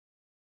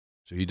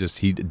So he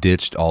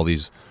ditched all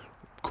these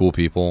cool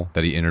people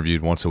that he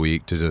interviewed once a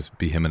week to just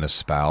be him and his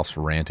spouse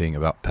ranting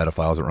about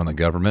pedophiles that run the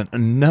government.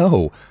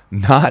 No,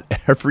 not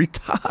every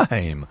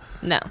time.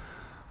 No.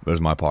 There's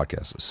my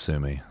podcast, so sue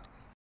me.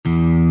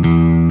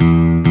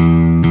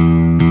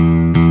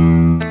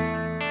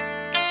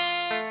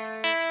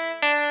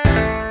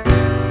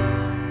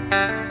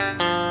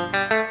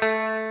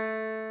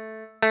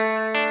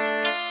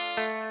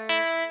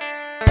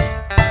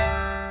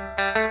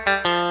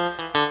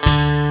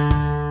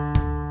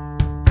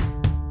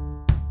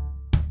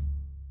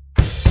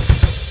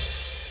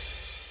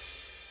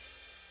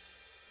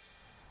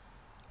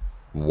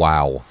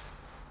 Wow.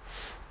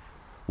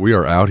 We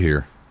are out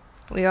here.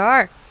 We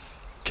are.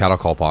 Cattle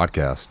Call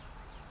Podcast.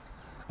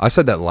 I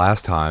said that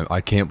last time. I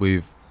can't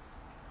believe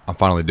I'm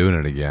finally doing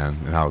it again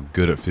and how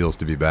good it feels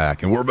to be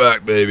back. And we're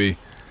back, baby.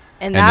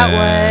 And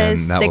that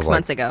was 6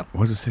 months ago.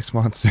 Was it 6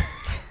 months?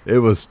 It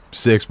was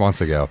 6 months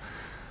ago.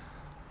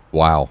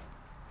 Wow.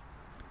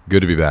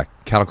 Good to be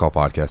back. Cattle Call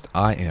Podcast.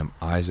 I am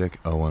Isaac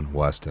Owen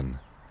Weston.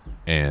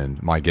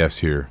 And my guest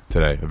here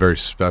today, a very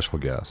special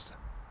guest.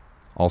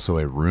 Also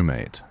a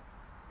roommate.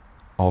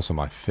 Also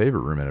my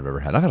favorite roommate I've ever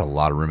had. I've had a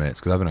lot of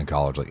roommates because I've been in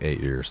college like 8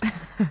 years.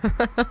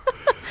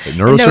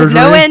 Neurosurgery?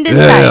 No end in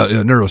sight.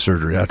 Yeah,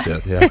 neurosurgery. That's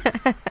it. Yeah.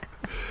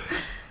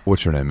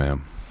 What's your name,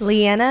 ma'am?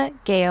 Leanna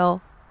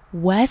Gail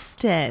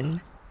Weston.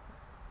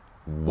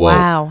 Whoa.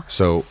 Wow.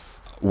 So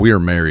we are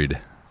married.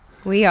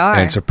 We are.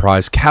 And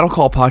surprise, Cattle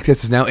Call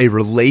Podcast is now a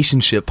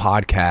relationship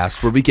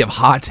podcast where we give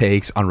hot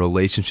takes on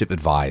relationship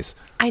advice.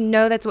 I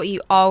know that's what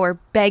you all were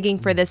begging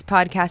for this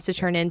podcast to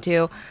turn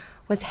into.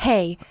 Was,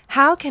 hey,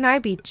 how can I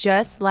be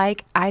just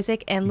like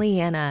Isaac and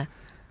Leanna?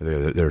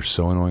 They're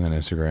so annoying on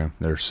Instagram.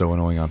 They're so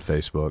annoying on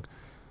Facebook.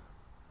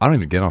 I don't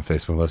even get on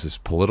Facebook unless it's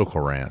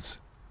political rants,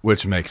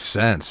 which makes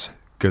sense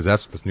because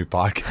that's what this new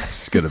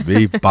podcast is going to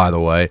be, by the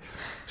way.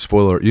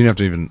 Spoiler, you don't have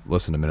to even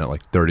listen to minute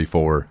like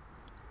 34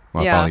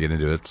 when I finally get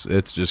into it.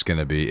 It's just going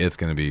to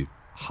be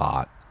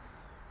hot.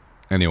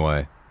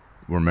 Anyway,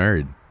 we're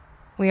married.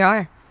 We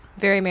are.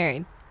 Very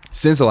married.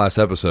 Since the last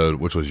episode,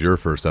 which was your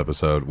first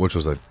episode, which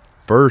was a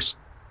first,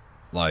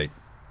 like,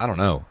 I don't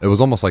know. It was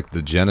almost like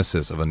the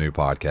genesis of a new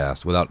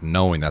podcast without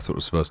knowing that's what it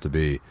was supposed to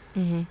be.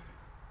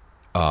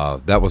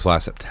 Mm-hmm. That was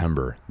last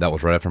September. That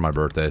was right after my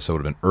birthday, so it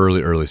would have been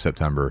early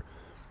September.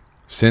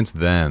 Since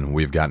then,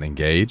 we've gotten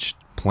engaged,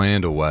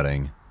 planned a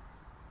wedding,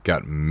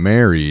 got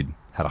married,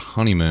 had a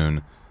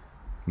honeymoon,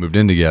 moved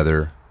in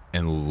together,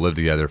 and lived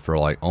together for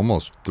like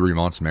almost 3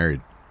 months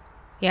married.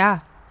 Yeah.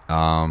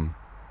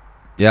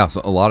 Yeah,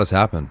 so a lot has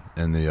happened.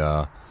 And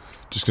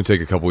just going to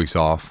take a couple weeks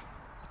off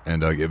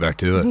and get back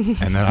to it.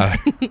 And then I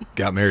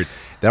got married.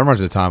 That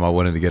reminds me of the time I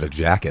went in to get a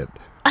jacket.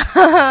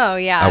 Oh,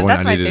 yeah.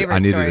 That's my favorite story. I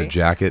needed a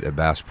jacket at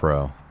Bass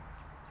Pro.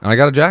 And I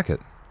got a jacket.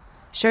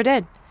 Sure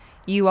did.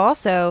 You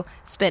also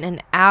spent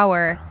an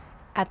hour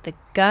at the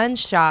gun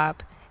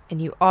shop,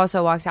 and you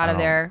also walked out of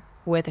there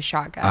with a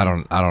shotgun.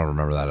 I don't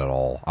remember that at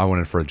all. I went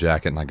in for a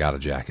jacket, and I got a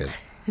jacket.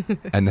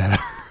 And then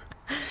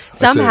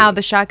somehow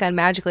the shotgun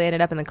magically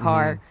ended up in the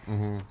car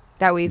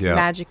that we've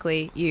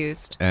magically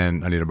used.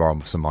 And I need to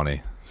borrow some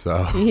money. So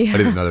I need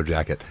another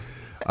jacket.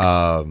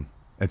 And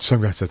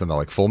some guy says something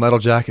like Full Metal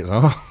Jacket.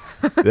 Oh,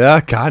 yeah,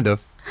 kind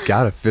of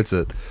fits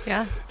it.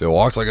 Yeah. If it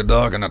walks like a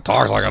duck and it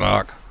talks like a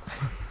duck.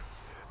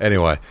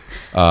 Anyway,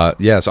 so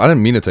I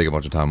didn't mean to take a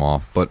bunch of time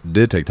off, but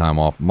did take time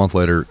off. A month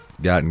later,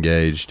 got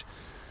engaged.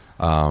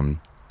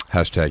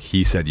 Hashtag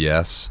he said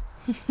yes.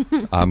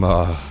 I'm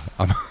a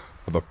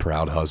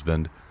proud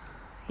husband.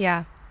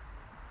 Yeah.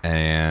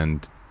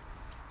 And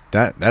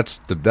that's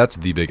the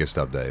biggest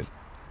update.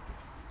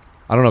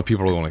 I don't know if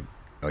people really want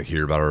to like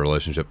hear about our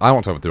relationship. I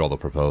won't talk through all the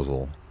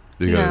proposal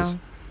because,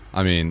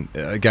 I mean,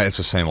 again, it's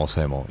the same old,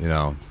 you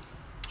know.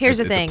 Here's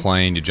the thing. It's a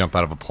plane. You jump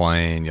out of a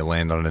plane. You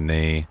land on a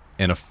knee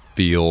in a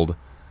field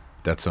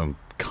that some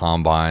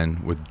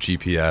combine with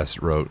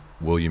GPS wrote,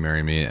 "Will you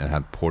marry me?" and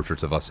had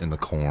portraits of us in the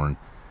corn.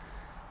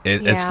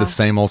 It's the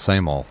same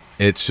old.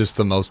 It's just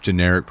the most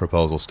generic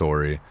proposal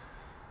story.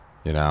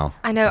 You know.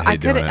 I know. I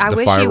wish you would have.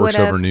 The fireworks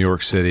over New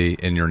York City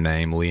in your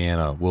name,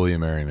 Leanna. Will you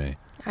marry me?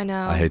 I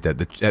know. I hate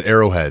that. At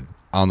Arrowhead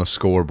on the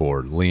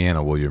scoreboard,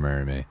 Leanna, will you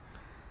marry me?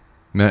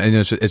 Man, and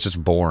it's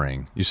just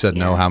boring. You said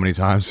no how many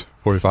times?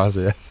 45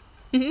 said yes.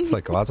 It's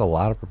like, well, that's a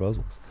lot of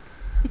proposals.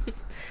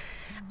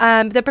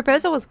 The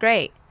proposal was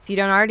great. If you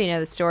don't already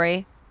know the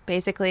story,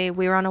 basically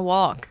we were on a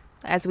walk,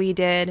 as we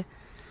did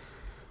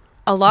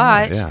a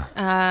lot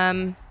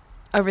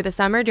over the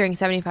summer during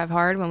 75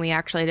 Hard when we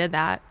actually did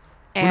that.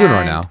 And we're doing it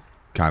right now,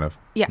 kind of.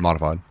 Yeah.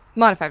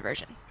 Modified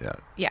version. Yeah.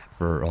 Yeah.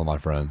 For all my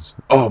friends.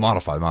 Oh,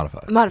 modified.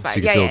 Modified, so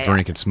you can still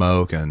drink and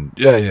smoke and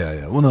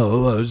yeah. Well,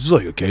 no, it's just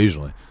like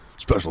occasionally.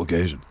 Special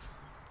occasion.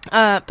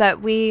 But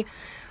we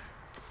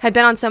had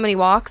been on so many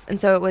walks, and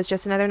so it was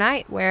just another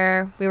night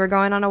where we were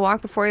going on a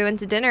walk before we went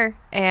to dinner,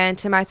 and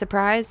to my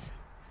surprise,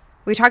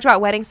 we talked about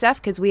wedding stuff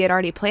because we had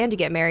already planned to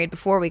get married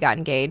before we got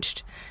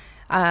engaged.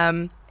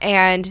 And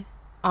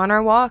on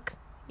our walk,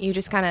 you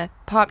just kind of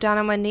popped down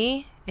on one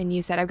knee, and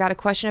you said, "I've got a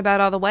question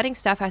about all the wedding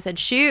stuff." I said,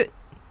 "Shoot."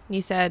 And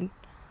you said,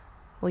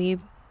 will you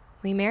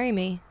marry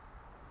me?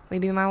 Will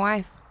you be my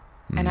wife?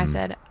 And I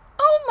said,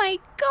 oh my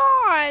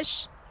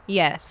gosh,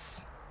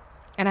 yes.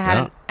 And I had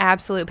an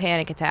absolute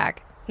panic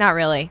attack. Not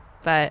really,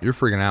 but you're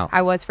freaking out.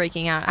 I was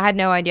freaking out. I had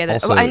no idea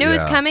that. Also, I knew it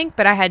was coming,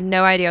 but I had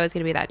no idea it was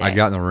going to be that day. I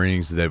got in the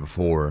rings the day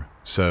before,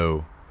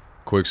 so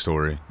quick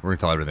story. We're gonna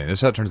tell everything. This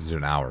is how it turns into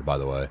an hour, by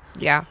the way.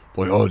 Yeah.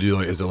 Like, oh,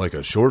 is it like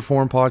a short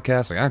form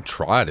podcast? Like, I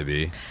try to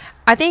be.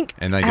 I think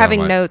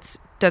having notes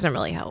doesn't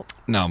really help.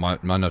 No, my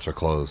notes are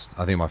closed.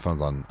 I think my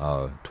phone's on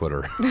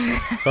Twitter. No,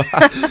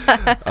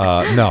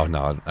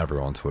 I never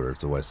go on Twitter.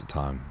 It's a waste of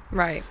time.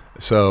 Right.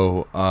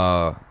 So,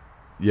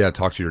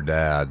 talk to your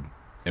dad.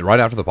 And right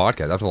after the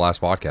podcast, after the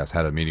last podcast,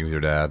 had a meeting with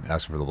your dad,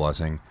 asking for the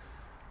blessing.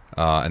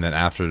 And then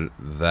after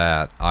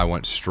that, I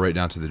went straight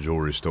down to the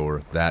jewelry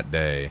store that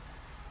day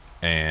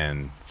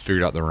and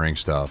figured out the ring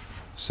stuff.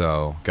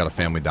 So, got a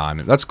family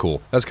diamond. That's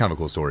cool. That's kind of a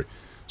cool story.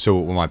 So,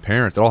 when my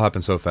parents, it all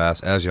happened so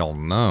fast, as y'all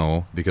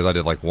know, because I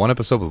did like one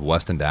episode with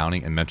Weston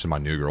Downing and mentioned my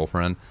new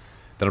girlfriend.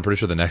 Then I'm pretty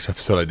sure the next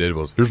episode I did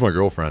was, here's my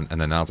girlfriend.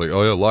 And then now it's like,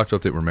 oh yeah, life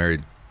update, we're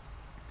married.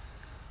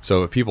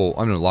 So, if people,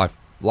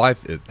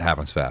 life, it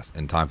happens fast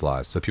and time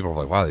flies. So, people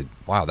are like,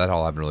 wow, that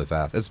all happened really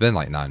fast. It's been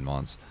like 9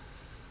 months.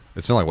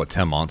 It's been like,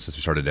 10 months since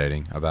we started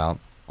dating, about,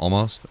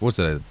 almost. What's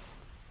it?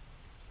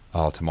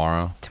 Oh,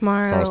 tomorrow?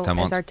 Tomorrow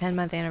is our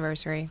 10-month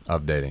anniversary.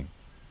 Of dating.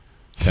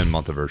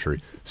 10-month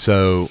anniversary.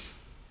 So,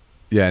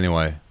 yeah,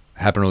 anyway,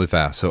 happened really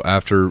fast. So,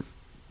 after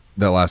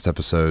that last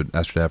episode,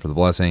 asked your dad for the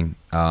blessing.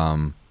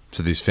 So,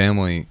 this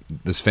family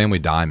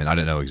diamond I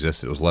didn't know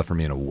existed. It was left for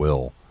me in a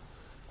will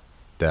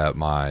that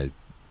my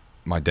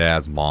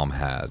dad's mom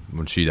had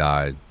when she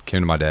died.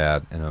 Came to my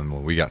dad, and then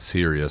when we got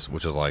serious,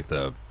 which is like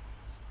the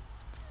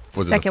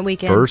second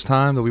weekend, first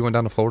time that we went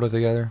down to Florida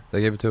together,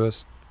 they gave it to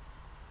us.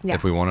 Yeah.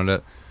 If we wanted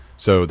it.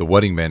 So the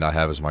wedding band I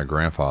have is my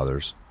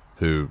grandfather's,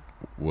 who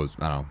was,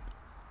 I don't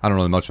know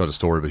really much about his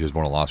story, but he was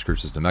born in Las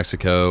Cruces, New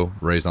Mexico,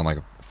 raised on like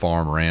a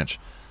farm ranch,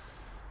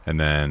 and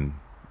then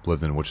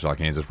lived in Wichita,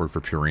 Kansas, worked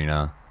for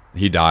Purina.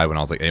 He died when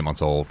I was like 8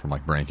 months old from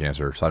like brain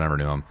cancer, so I never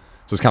knew him.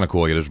 So it's kind of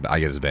cool. I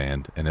get his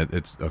band, and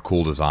it's a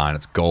cool design.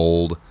 It's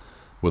gold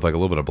with like a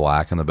little bit of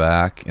black in the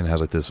back, and it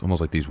has like this,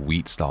 almost like these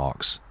wheat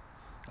stalks.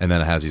 And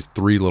then it has these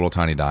 3 little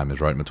tiny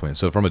diamonds right in between.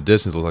 So from a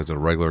distance, it looks like a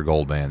regular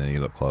gold band, and you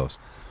look close.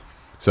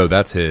 So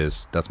that's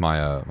his. That's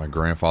my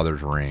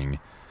grandfather's ring,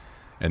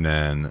 and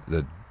then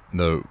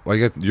I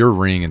guess your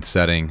ring and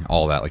setting,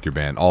 all that, like your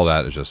band, all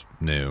that is just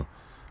new.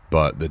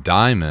 But the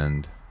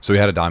diamond, so we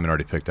had a diamond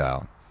already picked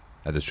out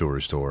at this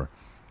jewelry store,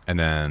 and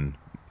then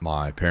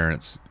my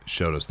parents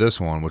showed us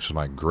this one, which was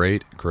my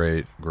great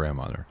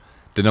grandmother.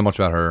 Didn't know much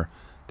about her.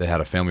 They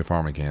had a family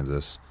farm in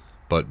Kansas,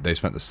 but they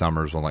spent the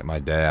summers when like my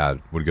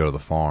dad would go to the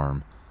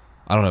farm.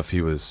 I don't know if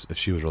she was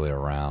really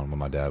around when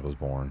my dad was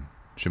born.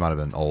 She might have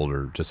been old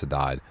or just had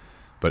died.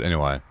 But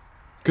anyway,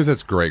 because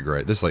it's great.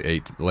 This is like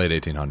late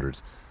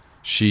 1800s.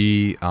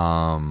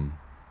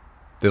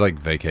 They like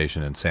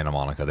vacation in Santa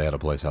Monica. They had a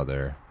place out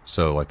there.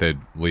 So like they'd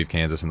leave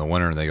Kansas in the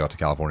winter and they go out to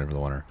California for the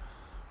winter.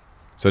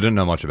 So I didn't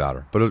know much about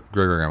her. But a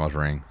great-grandma's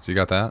ring. So you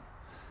got that?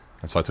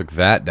 And so I took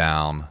that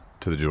down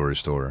to the jewelry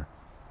store.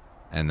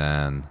 And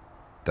then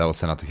that was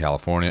sent out to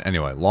California.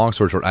 Anyway, long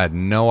story short, I had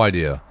no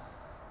idea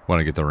when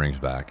I get the rings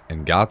back,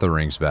 and got the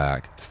rings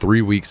back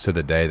 3 weeks to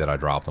the day that I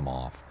dropped them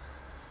off.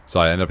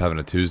 So I ended up having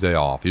a Tuesday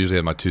off. Usually I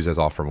have my Tuesdays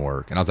off from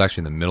work, and I was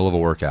actually in the middle of a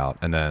workout.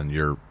 And then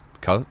your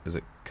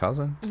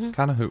cousin,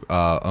 kind of, who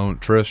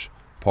owned Trish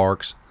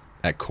Parks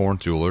at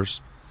Corinth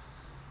Jewelers.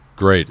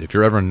 Great. If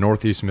you're ever in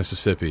Northeast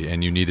Mississippi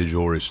and you need a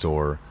jewelry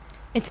store,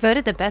 it's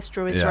voted the best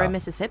jewelry store in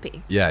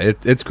Mississippi. Yeah,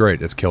 it's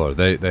great. It's killer.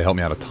 They help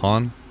me out a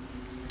ton.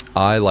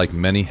 I, like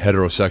many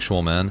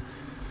heterosexual men,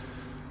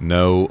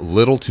 know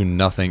little to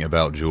nothing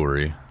about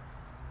jewelry.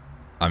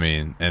 I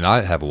mean, and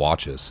I have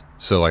watches,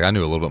 so like I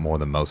knew a little bit more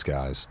than most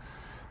guys.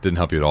 Didn't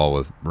help you at all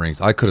with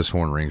rings. I could have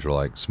sworn rings were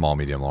like small,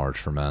 medium, large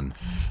for men.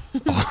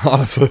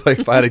 Honestly, like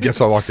if I had to guess,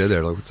 I walked in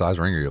there, like, what size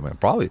ring are you? Like,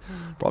 probably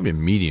a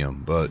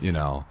medium, but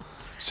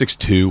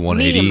 6'2",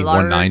 180,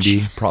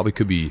 190. Probably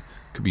could be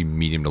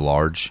medium to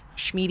large.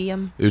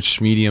 Schmedium. It was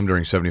schmedium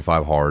during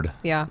 75 hard.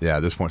 Yeah. Yeah,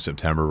 at this point,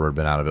 September, we'd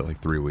been out of it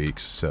like 3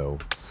 weeks, so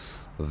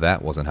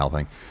that wasn't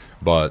helping.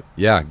 But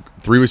yeah,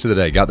 3 weeks of the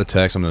day, got the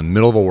text. I'm in the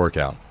middle of a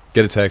workout.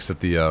 Get a text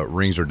that the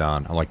rings are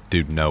done. I'm like,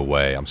 dude, no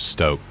way. I'm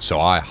stoked.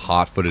 So I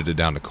hot-footed it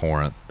down to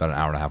Corinth, about an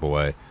hour and a half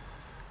away,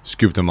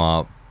 scooped them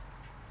up,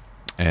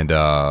 and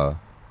brought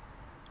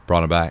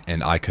them back.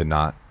 And I could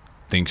not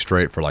think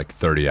straight for like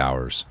 30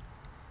 hours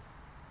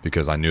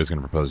because I knew I was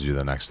going to propose to you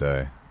the next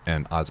day.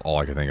 And that's all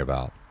I could think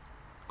about.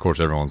 Of course,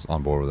 everyone's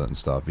on board with it and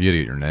stuff. You had to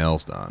get your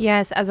nails done.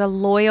 Yes, as a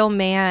loyal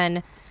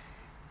man,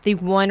 the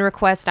one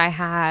request I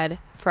had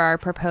for our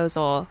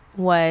proposal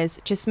was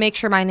just make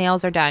sure my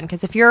nails are done.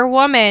 Because if you're a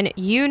woman,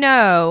 you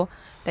know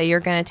that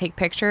you're going to take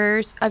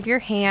pictures of your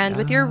hand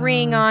with your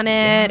ring on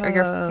it, or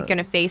you're going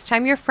to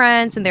FaceTime your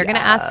friends and they're going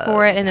to ask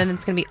for it, and then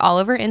it's going to be all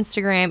over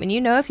Instagram. And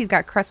if you've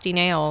got crusty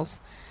nails,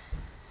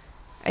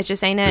 it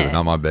just ain't it. Dude,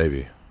 not my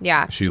baby.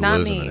 Yeah. She not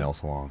lives me. in the nail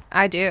salon.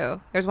 I do.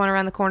 There's one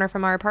around the corner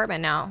from our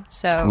apartment now.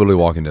 So Literally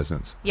walking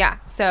distance. yeah.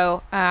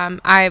 So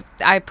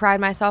I pride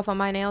myself on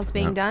my nails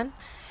being done,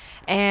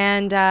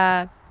 and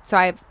so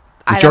I.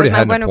 Which that already was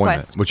had my an one appointment.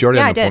 request. Which you already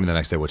Yeah, had I an did. appointment the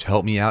next day, which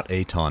helped me out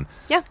a ton.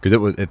 Yeah.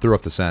 Because it threw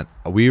off the scent.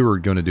 We were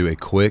going to do a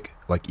quick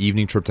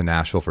evening trip to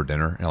Nashville for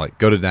dinner, and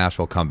go to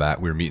Nashville, come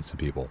back. We were meeting some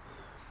people,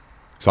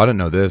 so I didn't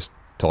know this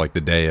till the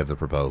day of the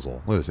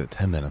proposal. What is it?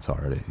 10 minutes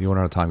already. You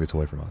wonder how time gets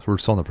away from us. We're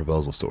still on the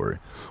proposal story.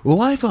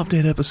 Life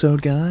update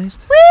episode, guys.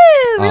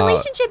 Woo!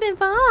 Relationship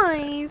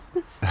advice.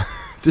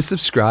 Just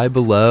subscribe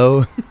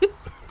below.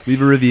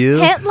 Leave a review.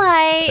 Hit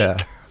like. Yeah.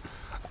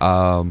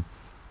 I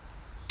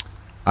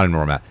don't know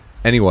where I'm at.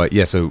 Anyway,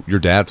 yeah, so your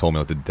dad told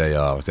me the day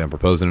of. I was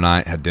proposing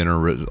tonight, had dinner,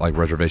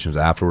 reservations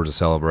afterwards to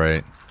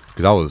celebrate.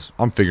 Because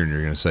I'm figuring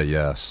you're going to say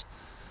yes.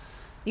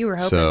 You were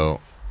hoping.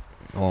 So,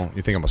 well,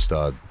 you think I'm a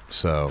stud.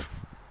 So,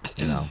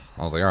 I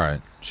was like, all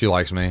right. She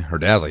likes me. Her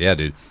dad's like, yeah,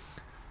 dude.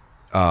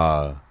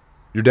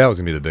 Your dad was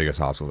going to be the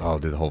biggest obstacle. I'll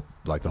do the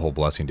whole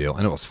blessing deal.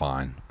 And it was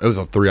fine. It was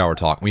a 3-hour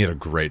talk. We had a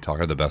great talk.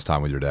 I had the best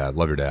time with your dad.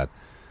 Love your dad.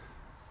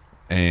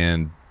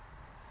 And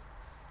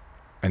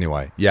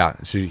anyway, yeah,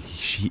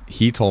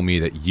 he told me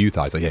that you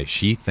thought, he's like, hey,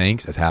 she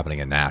thinks it's happening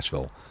in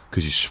Nashville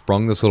because you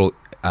sprung this little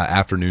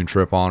afternoon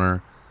trip on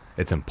her.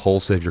 It's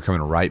impulsive. You're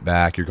coming right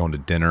back. You're going to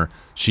dinner.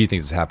 She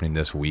thinks it's happening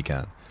this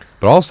weekend.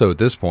 But also at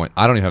this point,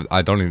 I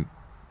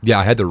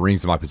had the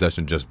rings in my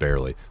possession just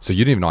barely. So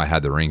you didn't even know I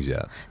had the rings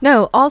yet.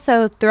 No,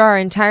 also through our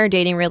entire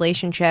dating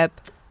relationship,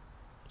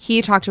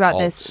 he talked about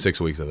this. 6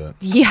 weeks of it.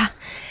 Yeah.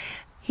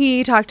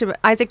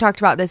 Isaac talked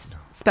about this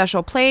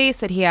special place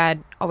that he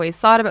had always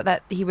thought about,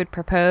 that he would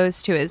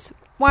propose to his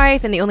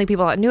wife, and the only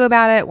people that knew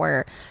about it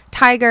were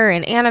Tiger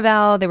and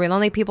Annabelle. They were the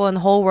only people in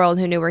the whole world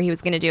who knew where he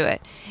was going to do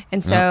it.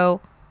 And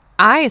so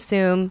I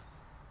assume,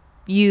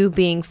 you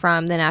being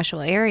from the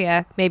Nashville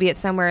area, maybe it's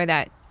somewhere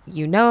that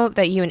you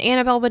and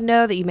Annabelle would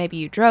know, that maybe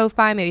you drove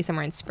by, maybe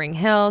somewhere in Spring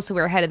Hill, so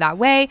we were headed that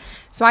way.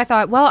 So I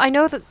thought, well, I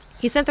know that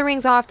he sent the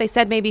rings off. They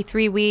said maybe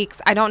 3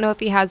 weeks. I don't know if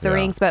he has the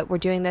rings, but we're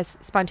doing this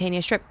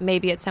spontaneous trip.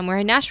 Maybe it's somewhere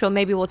in Nashville.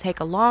 Maybe we'll take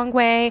a long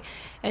way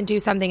and do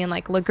something in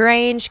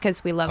LaGrange,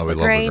 because we love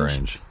LaGrange. We love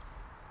LaGrange.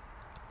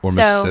 Or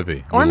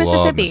Mississippi. Or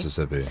Mississippi. Love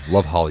Mississippi.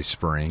 Love Holly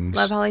Springs.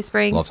 Love Holly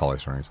Springs. Love Holly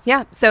Springs.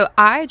 Yeah. So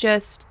I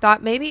just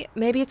thought maybe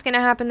it's going to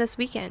happen this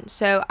weekend.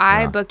 So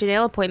I booked a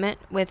nail appointment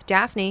with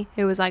Daphne,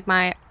 who was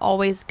my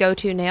always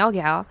go-to nail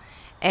gal.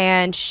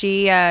 And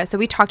she, so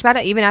we talked about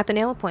it even at the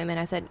nail appointment.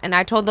 I said, and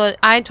I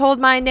told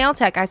my nail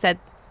tech, I said,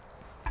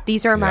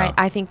 these are my,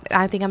 I think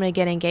I'm going to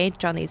get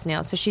engaged on these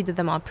nails. So she did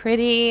them all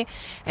pretty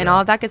and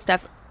all of that good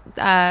stuff.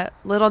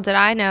 Little did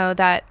I know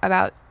that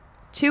about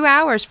 2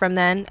 hours from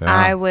then,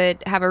 I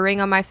would have a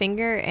ring on my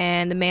finger,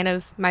 and the man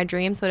of my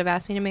dreams would have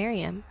asked me to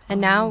marry him.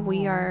 And now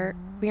we are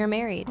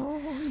married. Oh,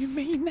 you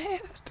mean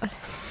that?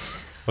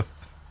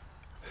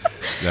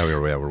 No,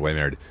 we're way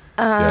married.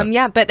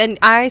 Yeah, but then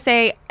I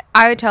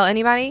would tell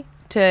anybody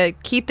to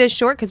keep this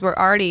short, because we're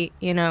already,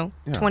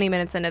 20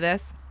 minutes into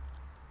this.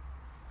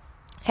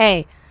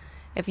 Hey,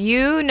 if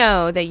you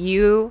know that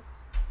you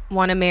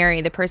want to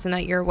marry the person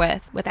that you're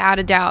with, without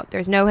a doubt,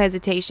 there's no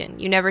hesitation.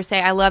 You never say,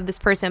 I love this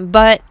person,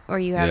 but, or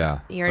you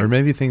have, or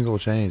maybe things will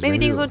change. Maybe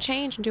things will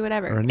change and do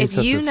whatever. Or it if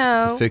needs you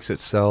know to fix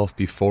itself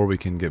before we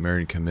can get married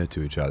and commit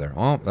to each other.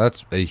 Well,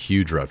 that's a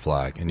huge red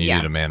flag, and you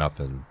need to man up,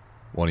 and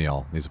one of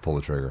y'all needs to pull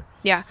the trigger.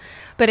 Yeah.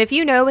 But if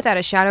you know without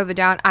a shadow of a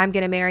doubt, I'm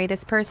going to marry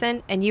this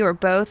person, and you are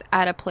both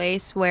at a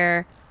place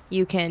where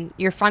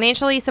you're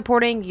financially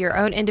supporting your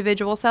own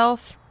individual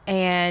self,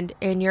 and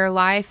in your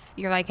life,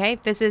 you're like, hey,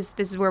 this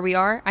is where we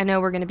are. I know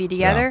we're going to be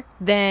together.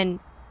 Then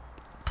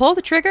pull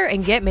the trigger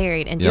and get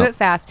married, and do it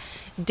fast.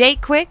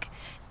 Date quick.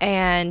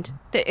 And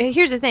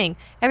here's the thing.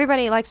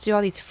 Everybody likes to do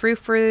all these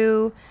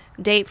frou-frou,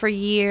 date for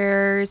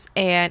years,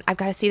 and I've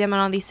got to see them in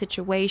all these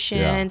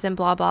situations and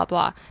blah, blah,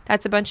 blah.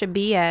 That's a bunch of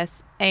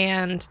BS.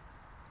 And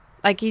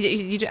I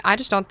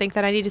just don't think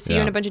that I need to see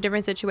you in a bunch of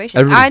different situations.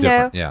 Everybody's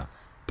different. Yeah.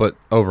 But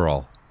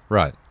overall,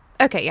 right.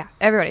 Okay, yeah.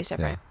 Everybody's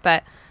different.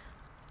 But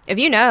if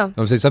you know,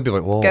 I'm saying some people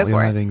are like, well, we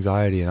have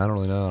anxiety, and I don't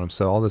really know, and I'm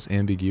so all this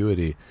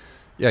ambiguity.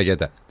 Yeah, I get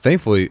that.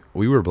 Thankfully,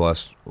 we were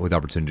blessed with the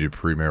opportunity to do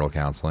premarital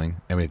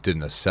counseling, and we did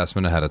an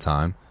assessment ahead of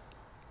time,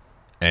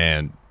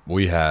 and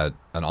we had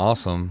an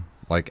awesome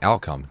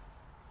outcome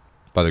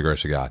by the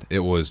grace of God. It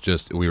was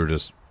we were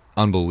just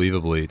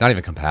unbelievably, not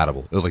even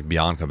compatible. It was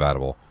beyond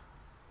compatible.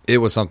 It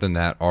was something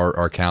that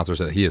our counselor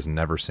said he has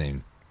never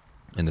seen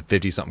in the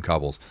 50-something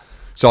couples.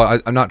 So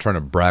I'm not trying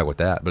to brag with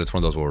that, but it's one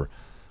of those where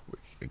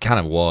it kind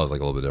of was a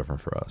little bit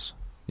different for us.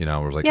 It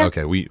was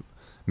okay,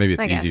 maybe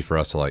it's easy for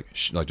us to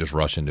just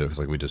rush into it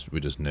because we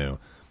just knew.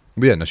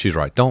 But yeah, no, she's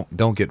right.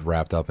 Don't get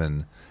wrapped up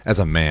in, as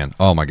a man.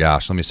 Oh my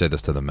gosh, let me say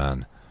this to the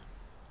men.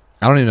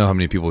 I don't even know how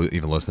many people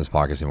even listen to this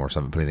podcast anymore, so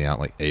I've been putting it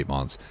out 8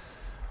 months.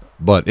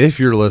 But if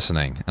you're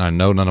listening, and I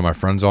know none of my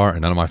friends are, and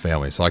none of my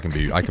family, so I can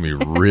be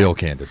real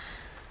candid.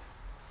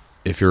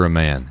 If you're a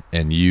man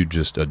and you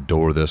just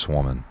adore this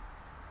woman,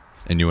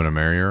 and you want to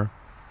marry her,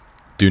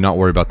 do not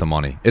worry about the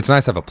money. It's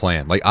nice to have a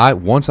plan.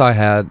 Once I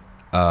had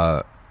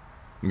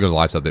I'm going to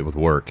life's update with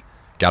work.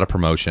 Got a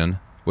promotion,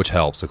 which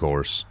helps, of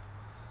course.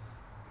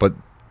 But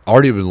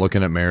already been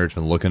looking at marriage,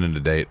 been looking into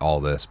date, all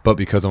this. But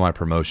because of my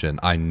promotion,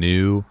 I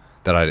knew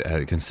that I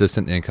had a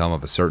consistent income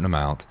of a certain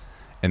amount.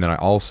 And then I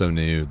also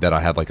knew that I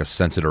had like a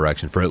sense of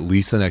direction. For at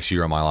least the next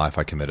year of my life,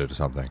 I committed to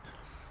something.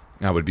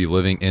 I would be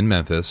living in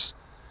Memphis,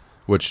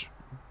 which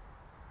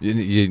you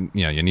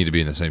need to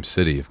be in the same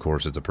city, of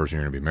course, as the person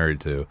you're going to be married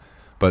to.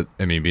 But,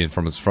 I mean, being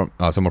from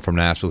someone from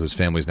Nashville whose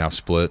family's now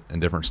split in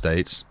different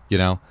states,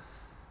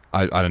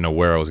 I didn't know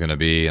where I was going to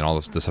be and all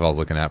this stuff I was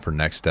looking at for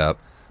next step.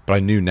 But I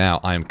knew now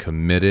I am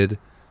committed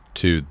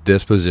to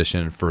this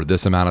position for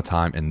this amount of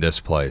time in this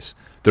place.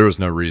 There was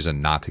no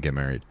reason not to get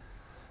married.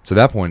 So at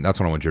that point, that's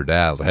when I went to your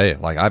dad. I was like, hey,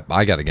 like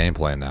I got a game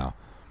plan now,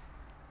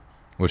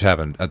 which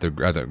happened at the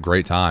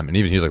great time. And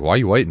even he's like, why are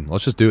you waiting?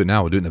 Let's just do it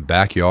now. We'll do it in the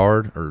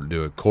backyard or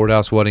do a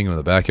courthouse wedding with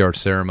a backyard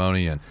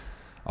ceremony and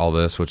all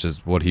this, which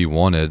is what he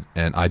wanted.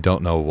 And I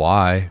don't know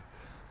why,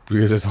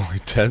 because it's only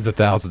tens of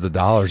thousands of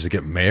dollars to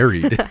get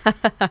married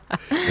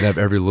and have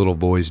every little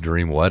boy's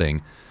dream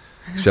wedding,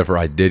 except for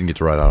I didn't get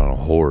to ride out on a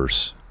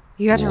horse.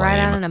 You got to ride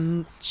out on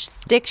a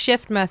stick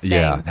shift Mustang.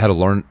 Yeah, had to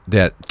learn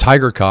that.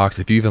 Tiger Cox,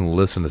 if you even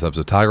listen to this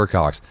episode, Tiger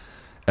Cox,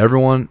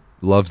 everyone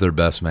loves their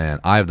best man.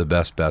 I have the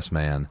best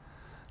man,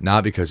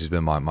 not because he's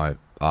been my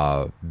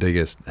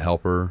biggest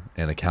helper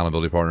and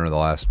accountability partner in the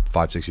last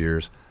 5-6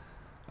 years,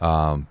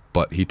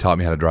 but he taught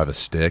me how to drive a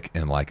stick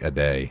in like a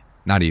day.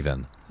 Not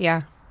even.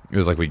 Yeah. It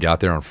was like we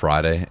got there on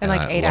Friday, and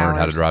like I 8 learned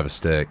how to hours. drive a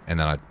stick, and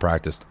then I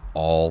practiced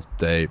all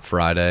day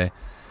Friday,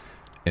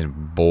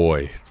 and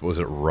boy, was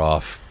it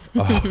rough.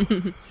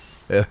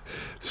 Oh,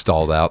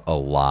 stalled out a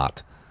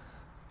lot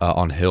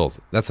on hills.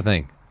 That's the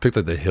thing. Picked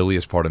like the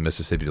hilliest part of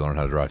Mississippi to learn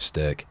how to drive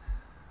stick.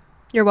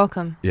 You're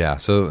welcome. Yeah,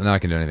 so now I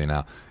can do anything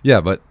now.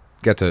 Yeah, but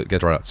get to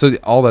ride out. So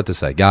all that to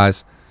say,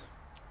 guys,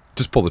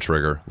 just pull the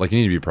trigger. Like, you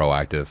need to be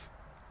proactive.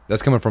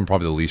 That's coming from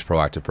probably the least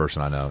proactive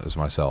person I know is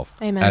myself.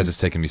 Amen. As it's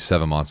taken me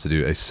 7 months to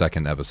do a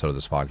second episode of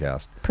this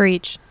podcast.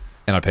 Preach.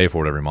 And I pay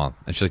for it every month.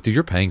 And she's like, dude,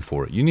 you're paying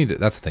for it. You need to,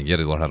 that's the thing. You had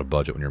to learn how to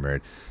budget when you're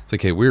married. It's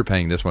like, hey, we're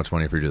paying this much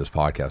money for you to do this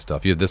podcast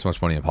stuff. You have this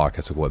much money in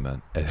podcast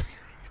equipment. And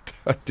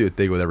I do a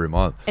thing with every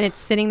month. And it's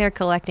sitting there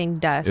collecting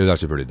dust. It was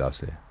actually pretty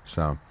dusty.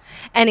 So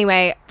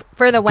anyway,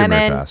 for the get married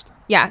women, fast.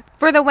 yeah,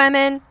 for the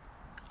women,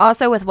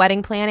 also with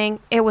wedding planning,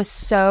 it was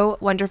so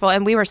wonderful.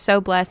 And we were so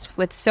blessed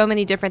with so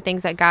many different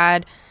things that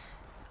God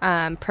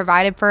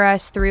provided for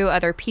us through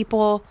other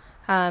people,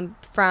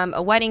 from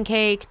a wedding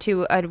cake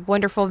to a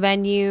wonderful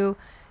venue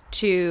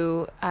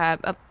to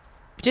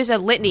just a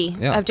litany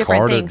of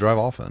different things. A car to drive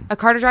off in. A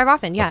car to drive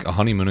off in, yeah. Like a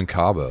honeymoon in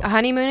Cabo. A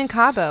honeymoon in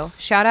Cabo.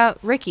 Shout out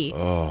Ricky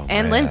and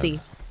man. Lindsay.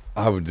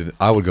 I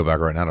would go back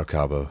right now to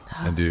Cabo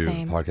and do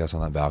same. podcasts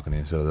on that balcony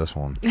instead of this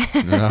one.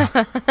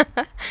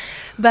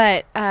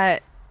 But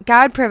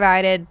God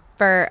provided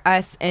for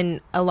us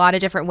in a lot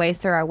of different ways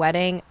through our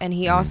wedding, and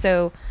He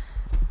also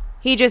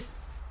just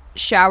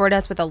showered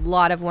us with a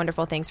lot of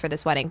wonderful things for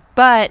this wedding.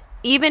 But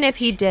even if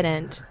He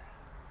didn't,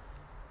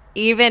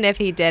 we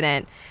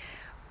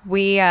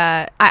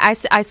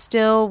I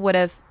still would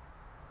have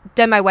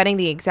done my wedding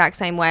the exact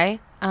same way.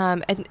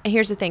 And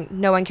here's the thing: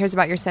 no one cares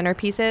about your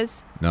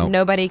centerpieces. No.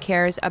 Nobody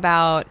cares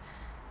about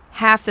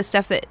half the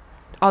stuff that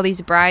all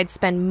these brides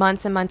spend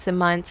months and months and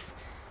months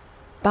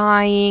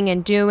buying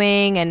and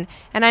doing. And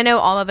I know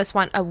all of us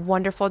want a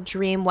wonderful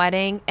dream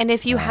wedding. And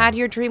if you had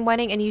your dream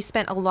wedding and you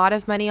spent a lot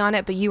of money on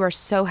it, but you are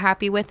so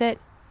happy with it,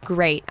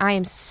 great. I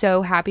am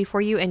so happy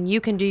for you, and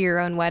you can do your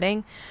own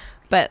wedding.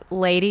 But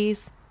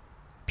ladies,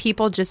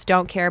 people just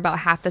don't care about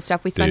half the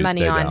stuff we spend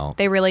money on. Don't.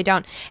 They really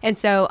don't. And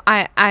so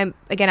I'm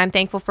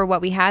thankful for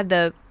what we had.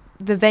 The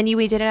venue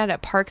we did it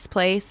at Parks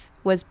Place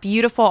was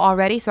beautiful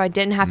already, so I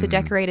didn't have to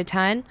decorate a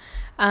ton.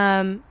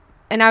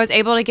 And I was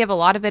able to give a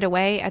lot of it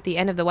away at the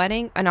end of the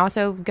wedding, and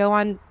also go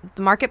on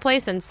the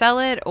marketplace and sell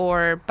it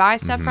or buy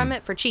stuff from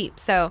it for cheap.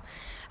 So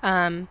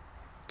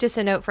just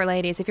a note for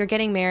ladies, if you're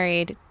getting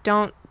married,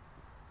 don't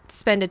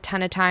spend a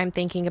ton of time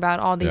thinking about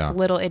all these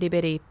little itty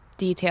bitty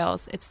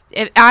details.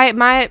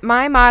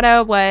 My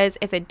motto was,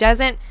 if it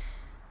doesn't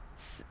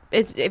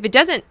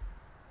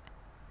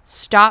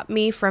stop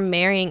me from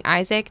marrying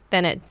Isaac,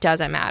 then it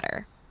doesn't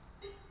matter.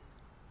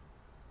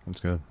 That's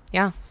good.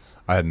 Yeah.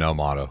 I had no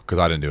motto because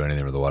I didn't do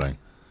anything for the wedding.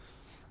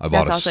 I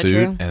bought a suit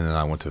and then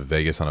I went to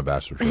Vegas on a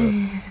bachelor trip.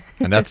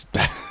 And that's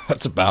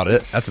about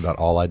it. That's about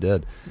all I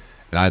did.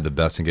 And I had the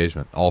best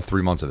engagement. All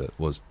 3 months of it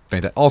was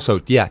fantastic.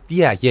 Also, yeah.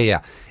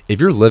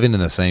 If you're living in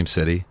the same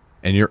city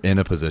and you're in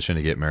a position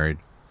to get married,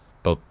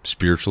 both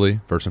spiritually,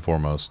 first and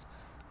foremost,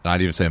 and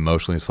I'd even say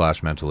emotionally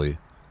 / mentally,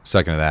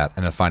 second to that,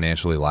 and then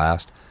financially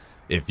last,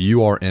 if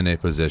you are in a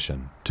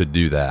position to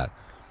do that,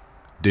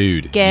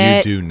 dude,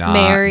 get you do not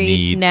married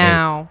need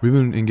now. We've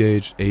been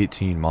engaged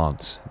 18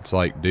 months. It's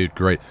like, dude,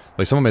 great.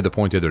 Like, someone made the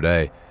point the other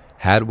day,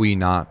 had we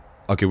not,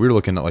 okay, we were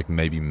looking at like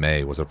maybe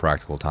May was a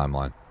practical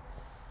timeline.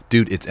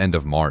 Dude, it's end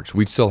of March.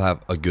 We'd still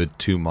have a good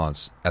 2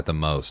 months at the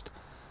most.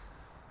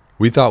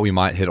 We thought we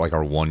might hit like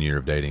our 1 year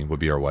of dating would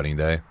be our wedding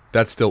day.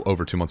 That's still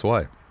over 2 months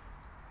away.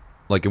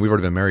 Like, and we've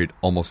already been married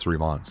almost 3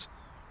 months.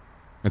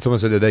 And someone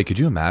said today, could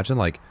you imagine,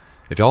 like,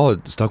 if y'all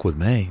had stuck with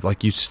May,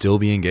 like, you'd still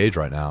be engaged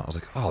right now. I was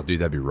like, oh, dude,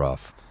 that'd be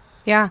rough.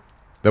 Yeah.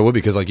 That would,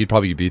 because, like, you'd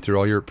probably be through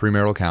all your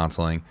premarital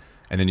counseling,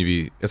 and then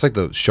it's like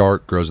the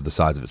shark grows to the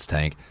size of its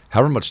tank.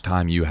 However much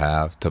time you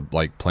have to,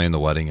 like, plan the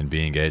wedding and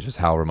be engaged is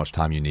however much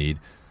time you need.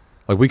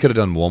 Like, we could have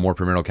done one more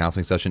premarital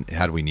counseling session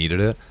had we needed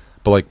it,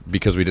 but, like,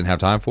 because we didn't have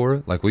time for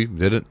it, like, we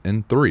did it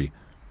in 3.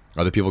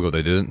 Other people go,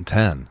 they did it in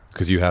 10,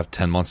 because you have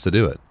 10 months to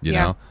do it, you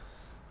know?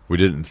 We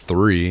did it in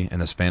 3 in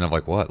the span of,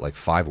 like, what, like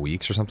 5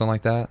 weeks or something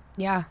like that?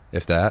 Yeah.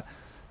 If that.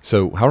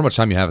 So however much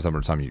time you have is how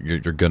much time you're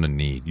going to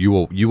need. You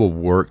will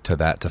work to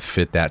that, to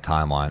fit that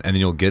timeline. And then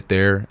you'll get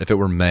there. If it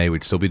were May,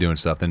 we'd still be doing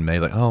stuff. Then May,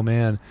 like, oh,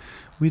 man,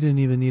 we didn't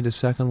even need a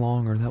second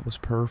longer. That was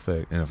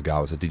perfect. And if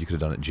God was like, dude, you could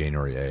have done it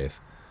January 8th.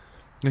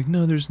 Like,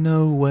 no, there's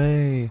no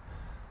way.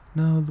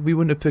 No, we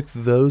wouldn't have picked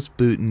those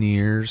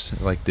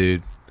boutonnieres. Like,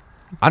 dude,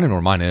 I don't know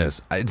where mine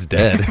is. It's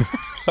dead.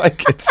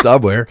 Like, it's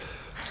somewhere.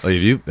 Like,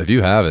 if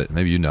you have it,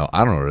 maybe you know.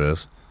 I don't know where it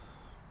is.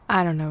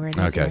 I don't know where it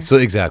is. Okay, so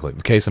exactly.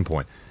 Case in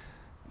point.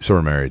 So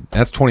we're married.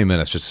 That's 20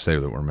 minutes just to say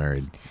that we're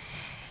married.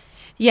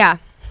 Yeah.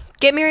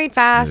 Get married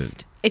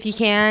fast if you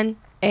can.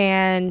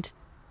 And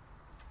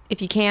if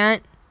you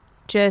can't,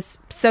 just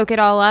soak it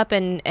all up.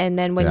 And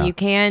then when you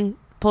can,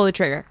 pull the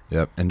trigger.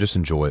 Yep. And just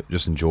enjoy it.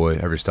 Just enjoy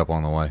every step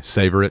along the way.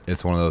 Savor it.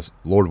 It's one of those,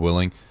 Lord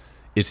willing,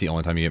 it's the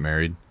only time you get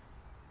married.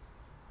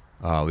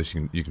 At least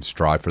you can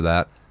strive for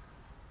that.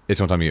 It's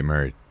the only time you get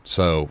married.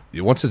 So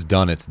once it's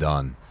done, it's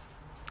done.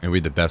 And we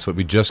had the best.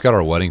 We just got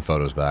our wedding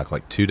photos back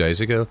like 3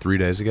 days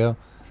ago.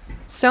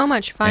 So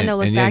much fun to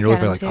look back and you're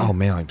looking at like, oh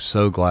man, I'm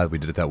so glad we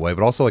did it that way.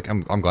 But also, like,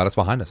 I'm glad it's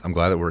behind us. I'm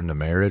glad that we're into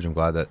marriage. I'm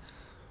glad that,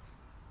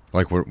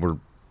 like, we're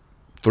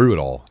through it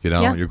all. You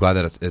know, you're glad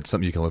that it's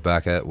something you can look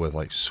back at with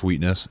like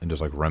sweetness and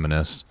just like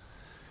reminisce.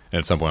 And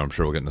at some point, I'm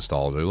sure we'll get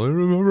nostalgic. Like,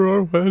 remember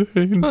our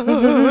wedding?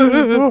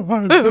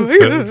 I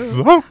did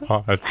so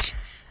much.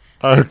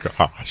 Oh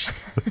gosh.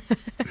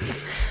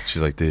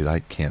 She's like, dude, I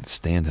can't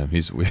stand him.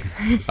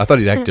 I thought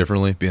he'd act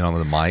differently being on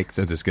the mic.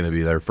 So it's just going to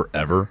be there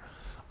forever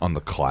on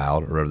the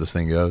cloud or wherever this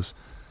thing goes.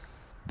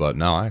 But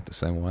no, I act the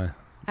same way.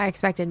 I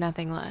expected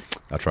nothing less.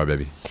 That's right,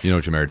 baby. You know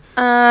what you're married.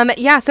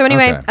 Yeah. So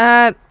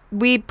anyway,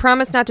 we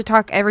promised not to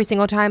talk every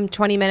single time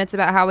 20 minutes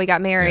about how we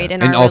got married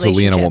and our also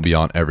relationship. Leanna won't be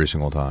on every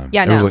single time.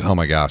 Yeah, no. It was like, oh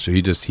my gosh. So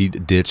he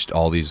ditched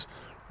all these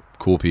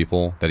cool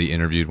people that he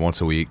interviewed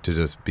once a week to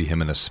just be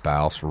him and his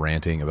spouse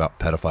ranting about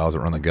pedophiles that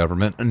run the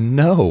government.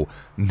 No,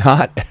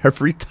 not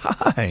every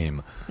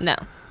time. No.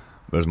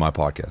 But it's my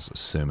podcast, so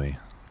sue me.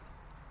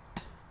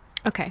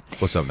 Okay.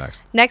 What's up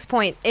next? Next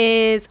point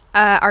is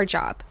our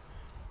job.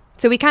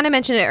 So we kind of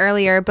mentioned it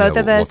earlier. Both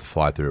of us. We'll have to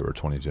fly through it for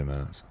 22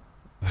 minutes.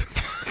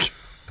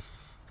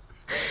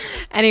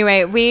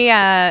 Anyway,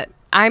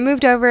 I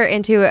moved over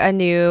into a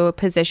new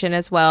position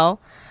as well.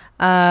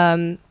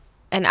 And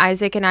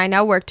Isaac and I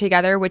now work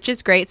together, which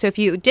is great. So if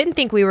you didn't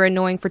think we were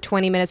annoying for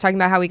 20 minutes talking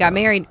about how we got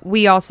married,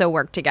 we also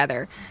work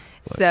together.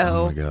 Like, so,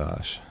 oh my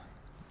gosh.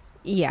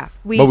 Yeah.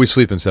 But we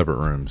sleep in separate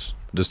rooms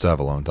just to have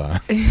alone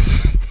time.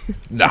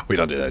 No, we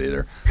don't do that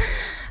either.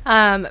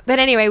 But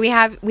anyway, we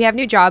have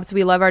new jobs.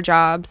 We love our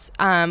jobs.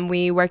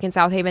 We work in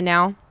South Haven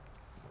now.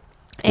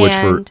 Which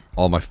for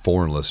all my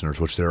foreign listeners,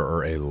 which there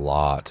are a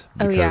lot,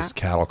 because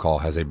Cattle Call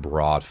has a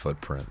broad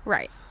footprint.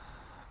 Right.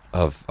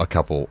 Of a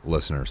couple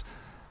listeners.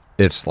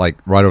 It's like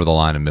right over the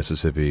line in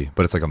Mississippi,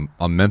 but it's like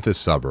a Memphis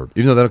suburb.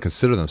 Even though they don't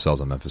consider themselves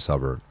a Memphis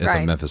suburb, it's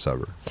a Memphis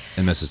suburb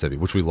in Mississippi,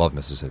 which we love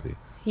Mississippi.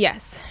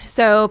 Yes.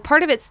 So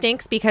part of it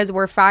stinks because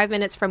we're 5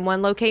 minutes from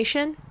one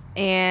location,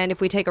 and if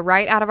we take a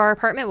right out of our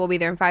apartment, we'll be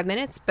there in 5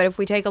 minutes. But if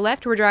we take a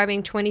left, we're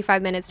driving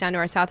 25 minutes down to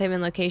our South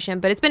Haven location.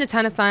 But it's been a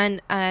ton of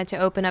fun to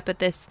open up at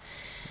this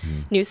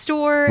new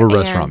store. We're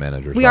restaurant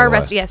managers. We are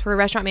we're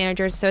restaurant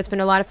managers. So it's been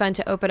a lot of fun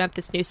to open up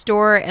this new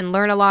store and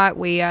learn a lot.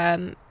 We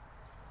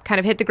kind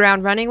of hit the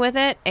ground running with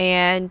it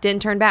and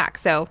didn't turn back.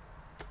 So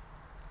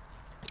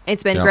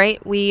it's been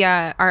great. We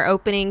are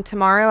opening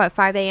tomorrow at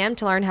 5 a.m.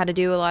 to learn how to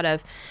do a lot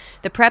of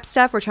the prep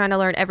stuff. We're trying to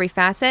learn every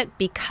facet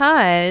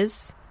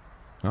because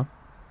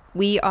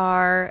we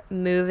are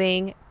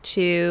moving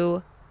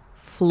to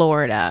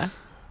Florida.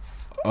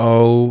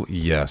 Oh,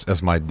 yes.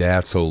 As my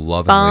dad so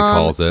lovingly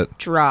calls it.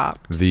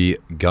 Dropped. The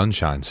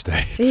Gunshine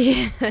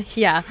State.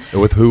 Yeah.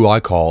 With who I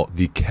call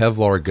the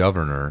Kevlar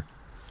governor,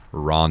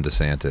 Ron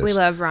DeSantis. We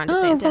love Ron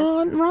DeSantis.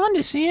 Oh, Ron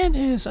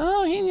DeSantis.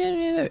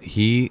 Oh,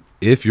 he,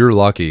 if you're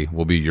lucky,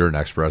 will be your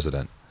next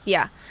president.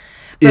 Yeah.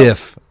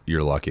 If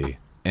you're lucky.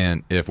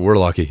 And if we're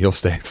lucky, he'll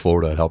stay in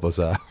Florida and help us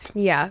out.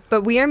 Yeah.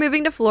 But we are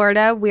moving to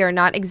Florida. We are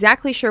not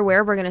exactly sure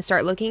where. We're going to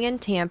start looking in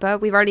Tampa.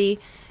 We've already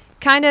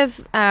kind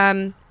of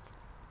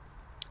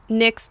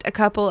nixed a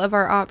couple of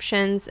our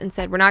options and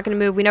said we're not going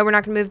to move. We know we're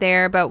not going to move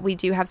there, but we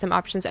do have some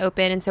options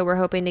open. And so we're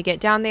hoping to get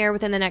down there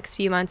within the next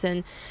few months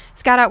and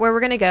scout out where we're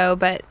going to go.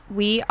 But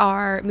we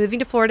are moving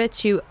to Florida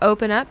to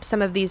open up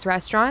some of these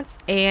restaurants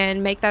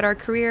and make that our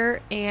career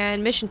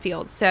and mission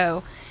field.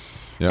 So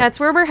that's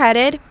where we're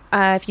headed.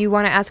 If you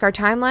want to ask our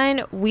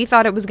timeline, we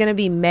thought it was going to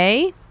be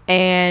May,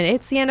 and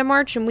it's the end of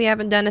March, and we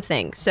haven't done a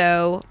thing.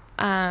 So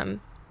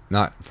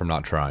Not from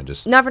not trying,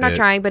 just not for not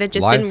trying, but it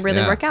just didn't really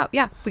yeah. work out.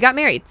 Yeah, we got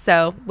married,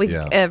 so we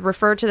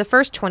refer to the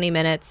first 20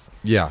 minutes.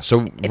 Yeah,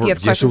 so if you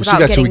have questions about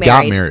getting married.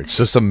 Got married.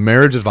 So some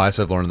marriage advice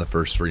I've learned in the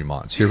first 3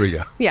 months. Here we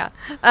go. Yeah,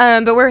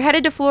 but we're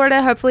headed to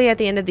Florida hopefully at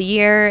the end of the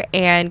year,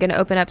 and going to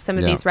open up some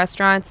of these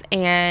restaurants.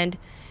 And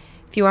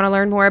if you want to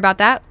learn more about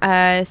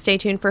that, stay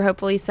tuned for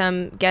hopefully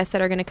some guests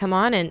that are going to come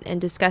on and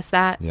discuss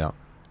that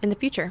in the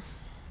future.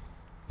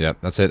 Yep,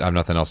 that's it. I have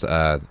nothing else to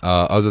add.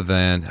 Other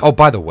than,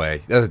 by the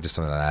way, that's just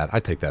something to add. I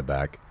take that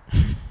back.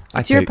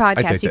 It's your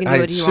podcast. You can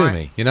do what you want.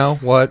 Me. You know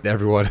what?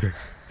 Everyone,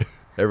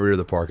 every year in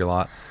the parking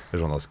lot,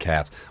 there's one of those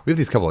cats. We have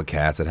these couple of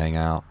cats that hang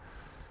out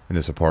in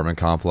this apartment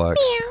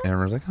complex. Meow. And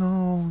everyone's like,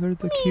 oh, they're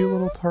the cute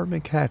little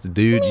apartment cats.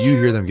 Dude, you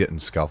hear them getting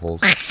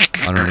scuffles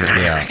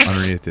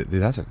underneath it.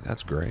 Dude,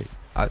 that's great.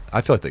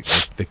 I feel like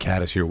the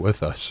cat is here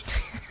with us.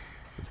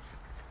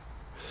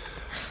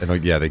 And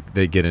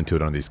they get into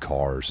it on these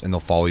cars, and they'll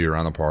follow you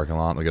around the parking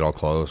lot. And they'll get all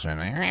close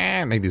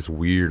and make these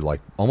weird, like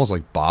almost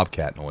like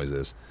bobcat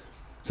noises.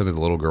 Sounds like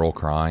the little girl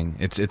crying.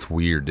 It's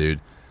weird, dude.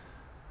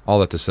 All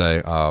that to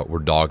say, we're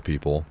dog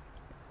people.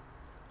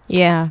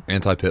 Yeah.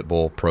 Anti-pit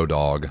bull, pro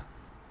dog.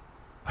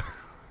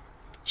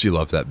 She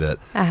loves that bit.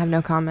 I have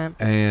no comment.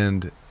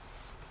 And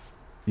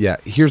yeah,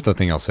 here's the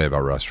thing I'll say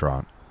about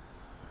restaurant.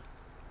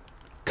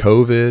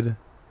 COVID.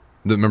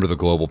 Remember the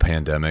global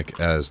pandemic,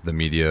 as the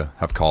media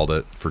have called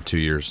it for 2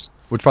 years.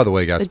 Which, by the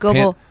way, guys, the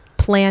global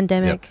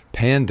pandemic. Yeah,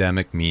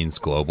 pandemic means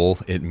global.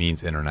 It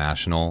means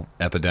international.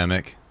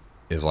 Epidemic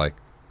is like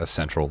a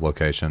central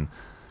location.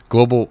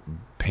 Global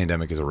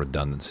pandemic is a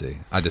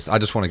redundancy. I just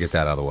want to get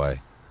that out of the way.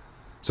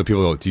 So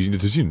people go,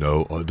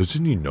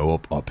 doesn't he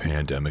know a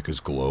pandemic is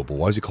global?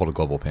 Why is he called a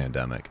global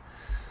pandemic?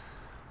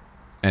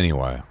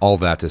 Anyway, all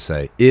that to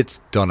say, it's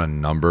done a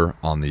number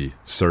on the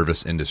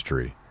service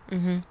industry.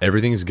 Mm-hmm.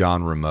 Everything's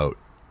gone remote,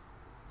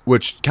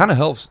 which kind of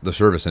helps the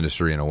service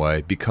industry in a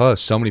way,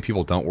 because so many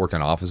people don't work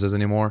in offices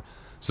anymore.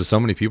 So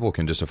many people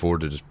can just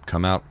afford to just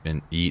come out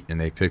and eat, and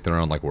they pick their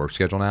own like work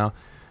schedule now.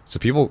 So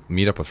people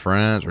meet up with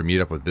friends or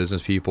meet up with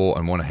business people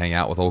and want to hang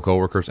out with old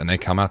coworkers, and they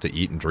come out to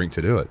eat and drink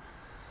to do it.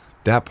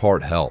 That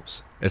part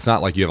helps. It's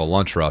not like you have a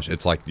lunch rush.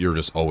 It's like you're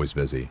just always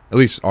busy, at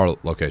least our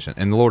location.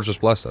 And the Lord's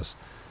just blessed us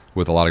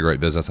with a lot of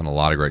great business and a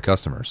lot of great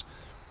customers.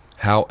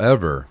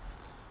 However,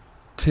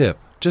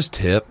 just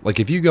tip. Like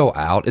if you go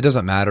out, it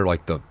doesn't matter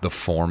like the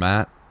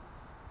format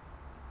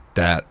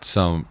that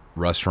some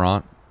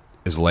restaurant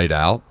is laid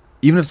out.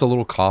 Even if it's a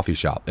little coffee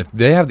shop, if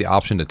they have the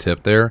option to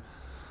tip there,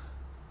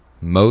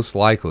 most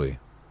likely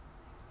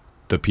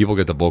the people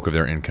get the bulk of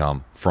their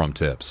income from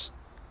tips.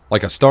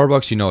 Like a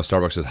Starbucks, a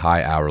Starbucks is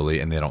high hourly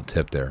and they don't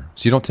tip there.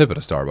 So you don't tip at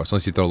a Starbucks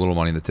unless you throw a little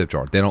money in the tip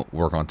jar. They don't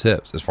work on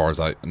tips as far as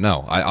I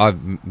know.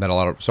 I've met a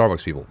lot of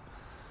Starbucks people.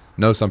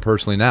 Know some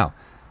personally now.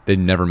 They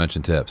never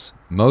mention tips.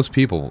 Most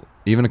people,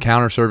 even a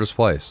counter service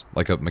place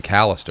like a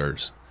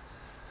McAllister's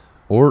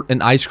or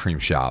an ice cream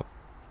shop,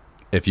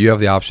 if you have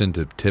the option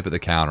to tip at the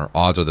counter,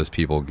 odds are those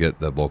people get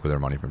the bulk of their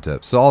money from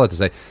tips. So all that to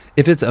say,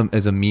 if it's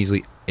a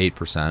measly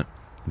 8%,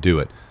 do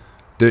it.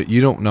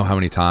 You don't know how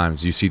many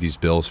times you see these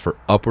bills for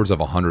upwards of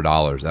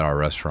 $100 at our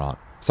restaurant.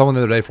 Someone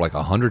the other day for like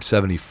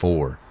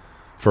 $174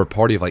 for a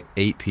party of like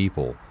 8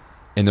 people,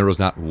 and there was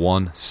not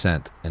 1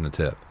 cent in a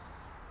tip.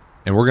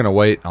 And we're going to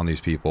wait on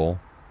these people.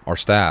 Our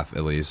staff,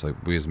 at least, like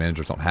we as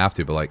managers don't have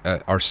to, but like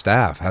our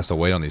staff has to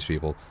wait on these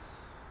people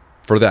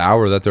for the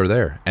hour that they're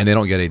there, and they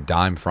don't get a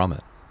dime from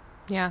it.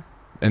 Yeah.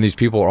 And these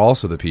people are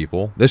also the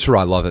people. This is where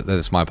I love it that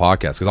it's my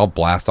podcast, because I'll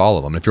blast all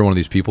of them. And if you're one of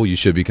these people, you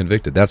should be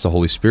convicted. That's the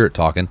Holy Spirit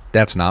talking.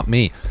 That's not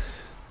me.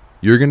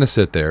 You're going to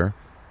sit there,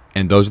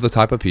 and those are the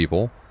type of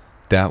people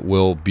that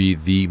will be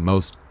the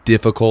most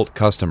difficult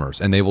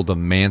customers, and they will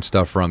demand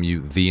stuff from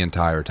you the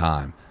entire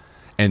time.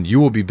 And you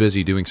will be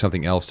busy doing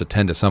something else to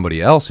tend to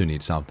somebody else who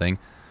needs something,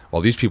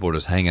 while these people are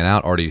just hanging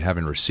out, already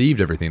having received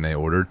everything they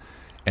ordered,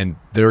 and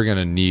they're going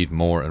to need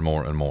more and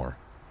more and more.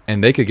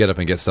 And they could get up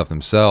and get stuff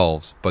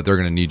themselves, but they're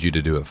going to need you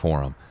to do it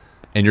for them.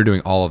 And you're doing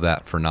all of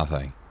that for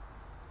nothing.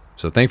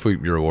 So thankfully,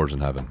 your reward's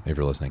in heaven, if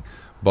you're listening.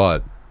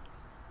 But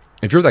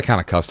if you're that kind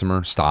of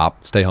customer,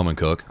 stop, stay home and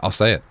cook. I'll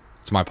say it.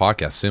 It's my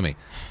podcast, sue me.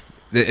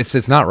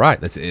 It's not right.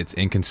 It's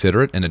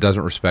inconsiderate, and it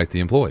doesn't respect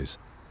the employees.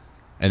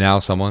 And now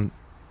someone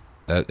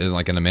that is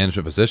like in a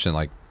management position,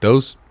 like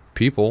those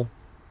people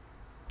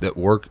that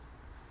work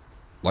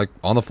like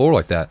on the floor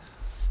like that,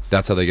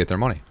 that's how they get their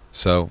money.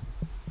 So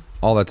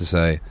all that to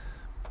say,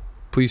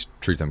 please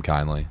treat them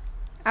kindly.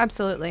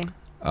 Absolutely.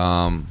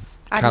 I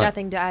have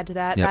nothing to add to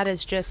that. Yep. That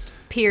is just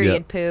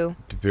period poo.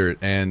 Period.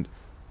 And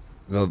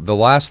the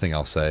last thing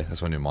I'll say,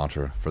 that's my new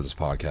mantra for this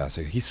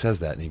podcast. He says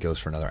that and he goes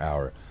for another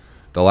hour.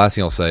 The last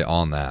thing I'll say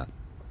on that,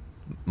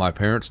 my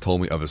parents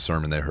told me of a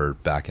sermon they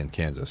heard back in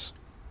Kansas,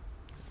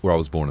 where I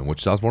was born in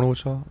Wichita. I was born in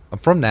Wichita. I'm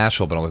from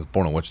Nashville, but I was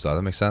born in Wichita.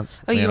 That makes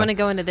sense? Oh, Leanna? You want to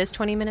go into this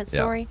 20-minute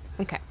story?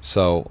 Yeah. Okay.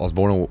 So I was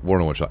born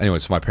in Wichita. Anyway,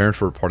 so my parents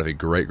were part of a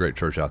great, great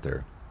church out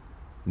there.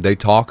 They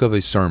talk of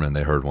a sermon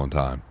they heard one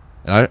time.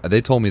 And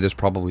they told me this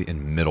probably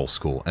in middle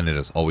school, and it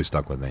has always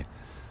stuck with me.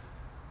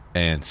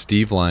 And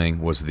Steve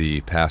Lang was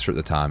the pastor at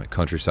the time at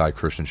Countryside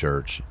Christian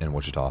Church in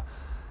Wichita.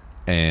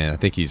 And I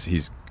think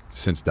he's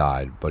since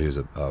died, but he was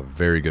a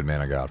very good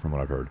man of God from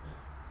what I've heard.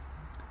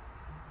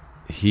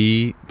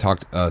 He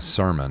talked a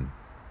sermon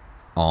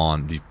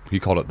on, he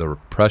called it the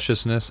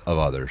preciousness of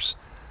others.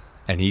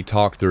 And he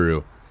talked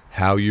through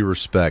how you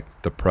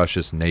respect the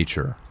precious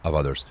nature of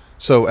others.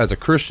 So as a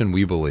Christian,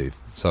 we believe,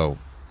 so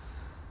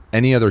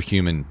any other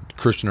human,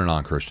 Christian or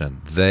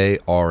non-Christian, they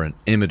are an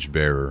image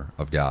bearer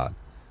of God.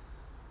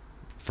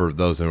 For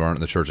those who aren't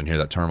in the church and hear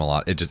that term a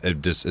lot, it just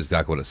is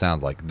exactly what it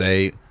sounds like.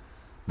 They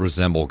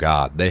resemble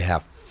God. They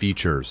have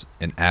features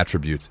and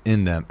attributes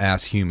in them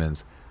as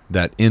humans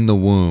that in the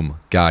womb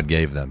God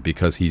gave them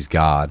because he's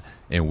God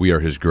and we are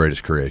his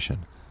greatest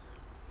creation.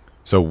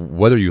 So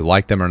whether you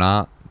like them or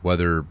not,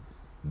 whether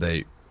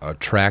they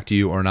attract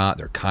you or not,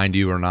 they're kind to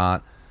you or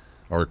not,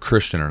 or a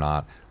Christian or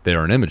not, they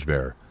are an image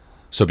bearer.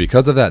 So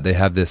because of that, they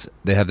have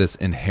this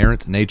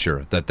inherent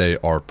nature that they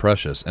are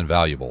precious and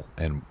valuable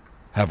and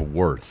have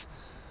worth.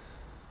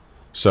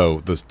 So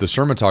the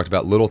sermon talked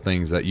about little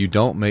things that you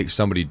don't make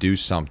somebody do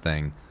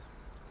something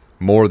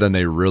more than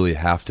they really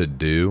have to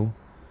do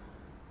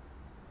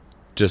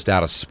just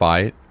out of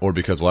spite or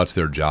because, well, that's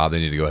their job. They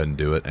need to go ahead and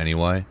do it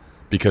anyway.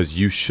 Because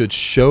you should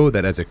show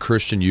that as a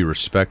Christian, you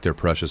respect their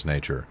precious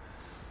nature.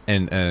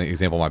 And an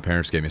example my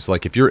parents gave me. So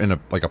like if you're in a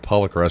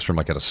public restroom,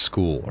 like at a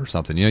school or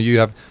something, you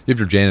have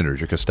your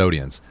janitors, your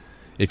custodians.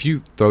 If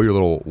you throw your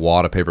little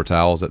wad of paper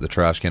towels at the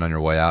trash can on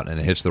your way out and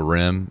it hits the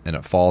rim and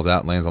it falls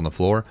out and lands on the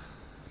floor,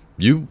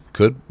 you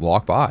could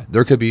walk by.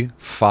 There could be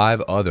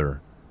 5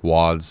 other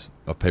wads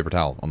of paper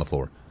towel on the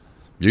floor.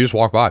 You just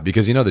walk by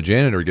because the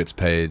janitor gets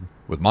paid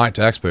with my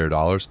taxpayer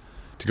dollars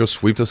to go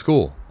sweep the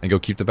school and go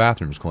keep the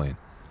bathrooms clean.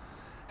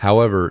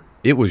 However,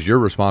 it was your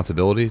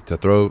responsibility to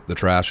throw the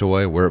trash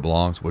away where it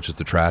belongs, which is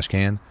the trash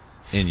can,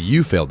 and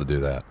you failed to do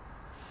that.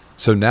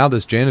 So now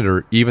this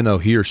janitor, even though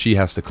he or she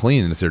has to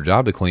clean and it's their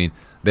job to clean,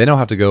 they don't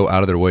have to go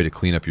out of their way to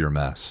clean up your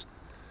mess.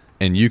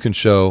 And you can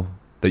show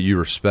that you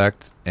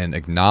respect and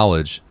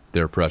acknowledge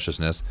their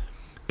preciousness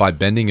by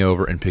bending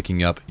over and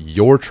picking up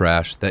your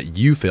trash that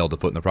you failed to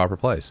put in the proper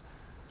place.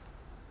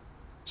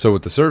 So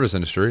with the service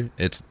industry,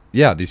 it's,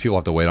 these people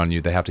have to wait on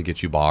you. They have to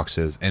get you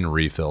boxes and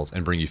refills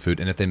and bring you food.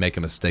 And if they make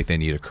a mistake, they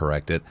need to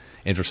correct it.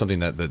 And for something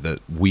that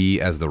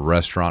we as the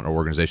restaurant or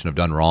organization have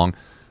done wrong,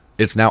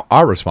 it's now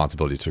our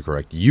responsibility to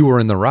correct. You are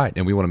in the right,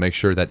 and we want to make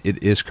sure that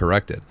it is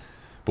corrected.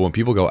 But when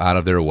people go out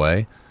of their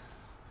way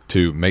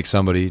to make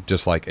somebody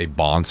just like a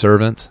bond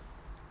servant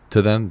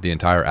to them the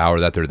entire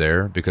hour that they're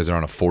there because they're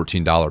on a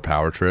 $14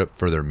 power trip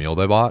for their meal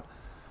they bought,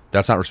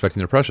 that's not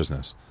respecting their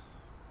preciousness.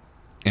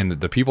 And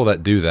the people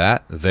that do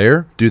that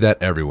do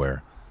that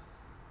everywhere.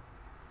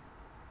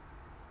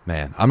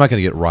 Man, I'm not going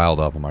to get riled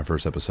up on my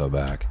first episode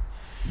back.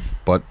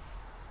 But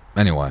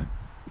anyway.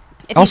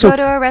 If you go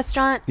to a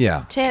restaurant,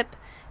 tip.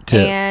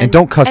 And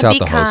don't cuss out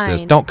the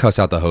hostess. Kind. Don't cuss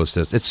out the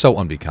hostess. It's so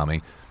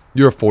unbecoming.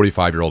 You're a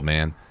 45-year-old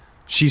man.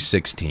 She's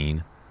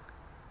 16.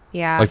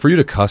 Yeah. Like for you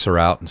to cuss her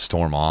out and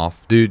storm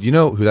off, dude, you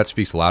know who that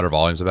speaks louder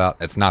volumes about?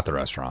 It's not the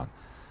restaurant.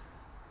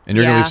 And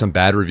you're going to leave some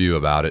bad review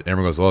about it. And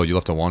everyone goes, oh, you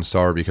left a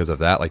 1-star because of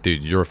that? Like,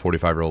 dude, you're a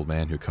 45-year-old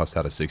man who cussed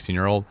out a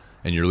 16-year-old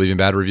and you're leaving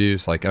bad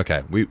reviews? Like,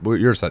 okay,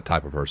 you're that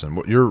type of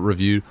person. Your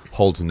review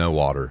holds no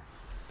water.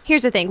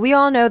 Here's the thing. We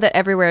all know that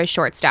everywhere is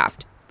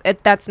short-staffed.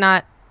 That's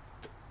not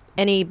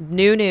any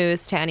new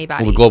news to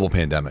anybody. Well, the global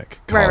pandemic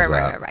caused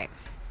that. Right.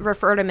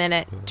 Refer to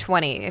minute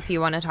 20 if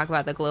you want to talk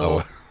about the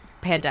global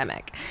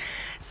pandemic.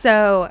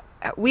 So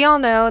we all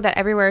know that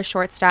everywhere is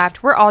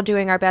short-staffed. We're all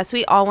doing our best.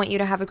 We all want you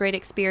to have a great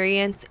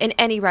experience in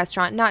any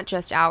restaurant, not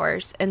just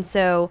ours. And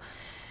so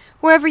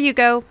wherever you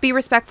go, be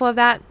respectful of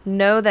that.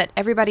 Know that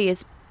everybody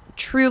is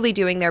truly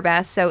doing their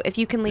best. So if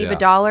you can leave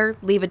 $1,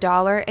 leave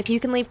 $1. If you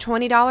can leave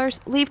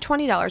 $20, leave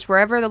 $20.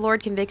 Wherever the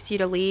Lord convicts you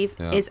to leave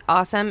is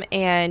awesome.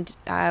 And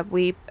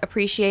we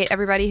appreciate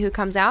everybody who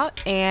comes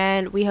out.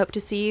 And we hope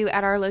to see you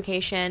at our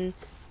location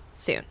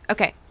soon.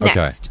 Okay,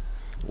 next.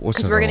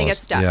 Because we're going to get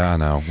stuck. Yeah, I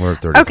know. We're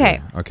at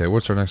 33. Okay,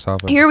 what's our next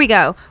topic? Here we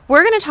go.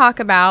 We're going to talk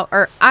about,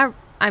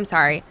 I'm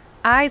sorry,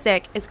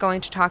 Isaac is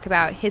going to talk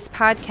about his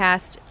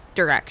podcast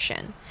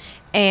direction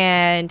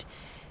and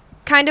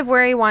kind of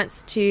where he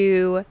wants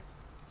to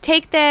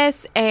take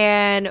this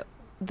and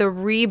the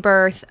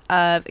rebirth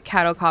of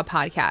Cattle Call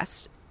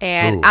Podcast.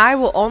 And I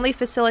will only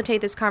facilitate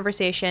this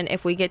conversation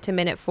if we get to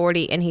minute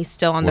 40 and he's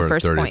still on the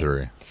first point. We're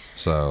at 33.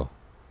 So.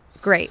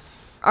 Great.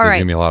 All right.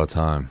 Give me a lot of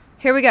time.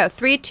 Here we go.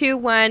 3, 2,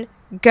 1.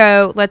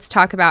 Go. Let's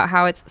talk about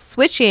how it's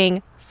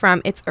switching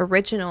from its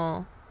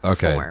original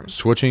form.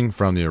 Switching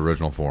from the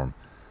original form.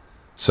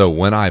 So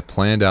when I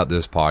planned out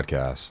this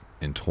podcast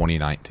in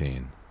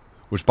 2019,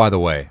 which by the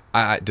way,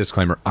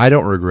 disclaimer, I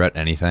don't regret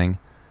anything.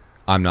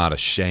 I'm not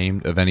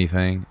ashamed of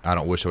anything. I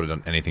don't wish I would have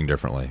done anything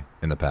differently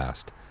in the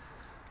past.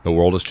 The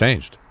world has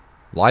changed.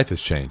 Life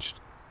has changed.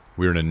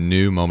 We're in a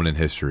new moment in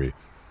history.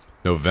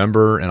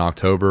 November and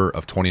October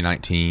of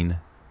 2019,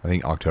 I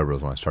think October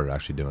was when I started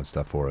actually doing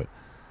stuff for it.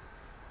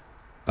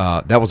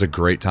 That was a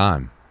great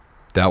time.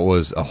 that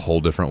was a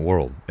whole different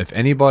world. If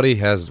anybody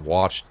has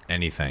watched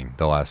anything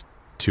the last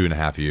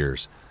 2.5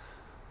 years,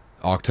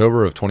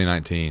 October of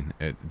 2019,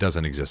 it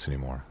doesn't exist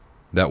anymore.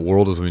 That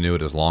world as we knew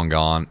it is long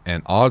gone,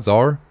 and odds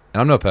are,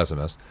 and I'm no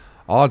pessimist,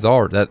 odds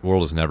are that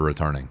world is never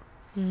returning.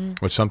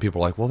 Which some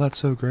people are like, well, that's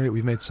so great.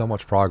 We've made so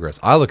much progress.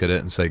 I look at it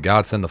and say,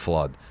 God, send the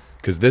flood,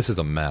 because this is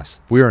a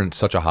mess. We are in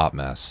such a hot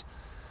mess.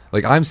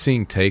 Like, I'm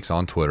seeing takes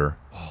on Twitter.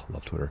 Oh, I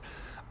love Twitter.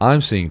 I'm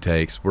seeing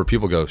takes where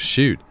people go,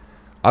 shoot,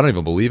 I don't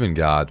even believe in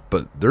God,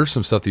 but there's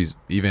some stuff these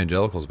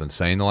evangelicals have been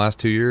saying the last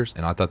 2 years,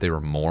 and I thought they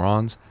were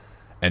morons.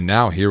 And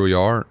now here we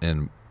are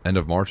in end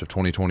of March of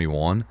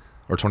 2021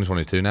 or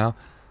 2022 now,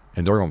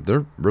 and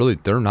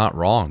they're not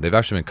wrong. They've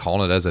actually been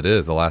calling it as it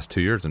is the last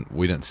 2 years, and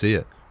we didn't see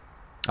it.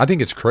 I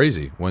think it's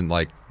crazy when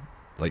like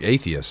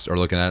atheists are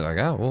looking at it like,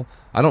 oh, well,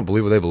 I don't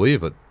believe what they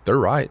believe, but they're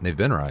right and they've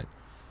been right.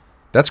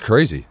 That's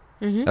crazy.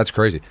 That's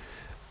crazy.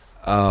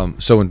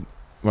 So when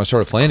I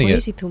started planning it,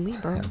 crazy to me,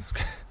 bro.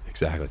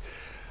 Exactly.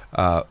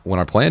 When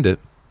I planned it,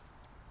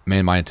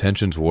 man, my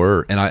intentions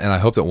were, and I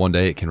hope that one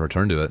day it can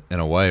return to it in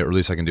a way, or at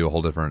least I can do a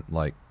whole different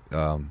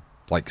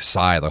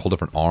side, a whole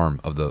different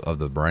arm of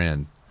the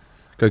brand.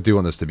 Because I do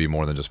want this to be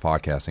more than just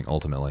podcasting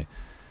ultimately,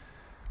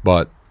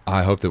 but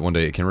I hope that one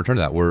day it can return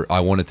to that, where I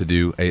wanted to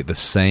do the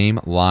same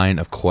line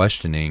of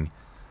questioning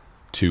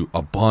to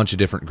a bunch of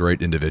different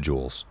great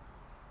individuals.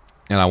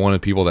 And I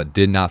wanted people that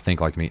did not think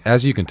like me.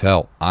 As you can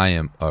tell, I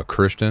am a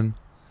Christian,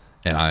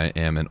 and I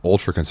am an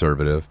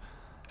ultra-conservative,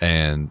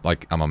 and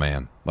like I'm a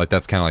man. Like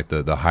that's kind of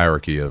like the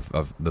hierarchy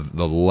of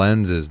the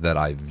lenses that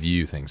I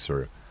view things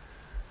through.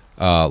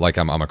 Like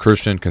I'm a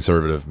Christian,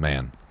 conservative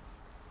man.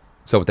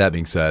 So with that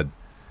being said,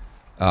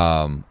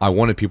 I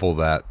wanted people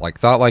that like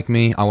thought like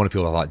me. I wanted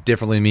people that thought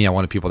differently than me. I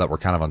wanted people that were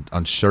kind of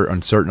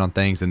uncertain on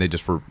things, and they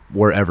just were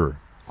wherever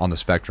on the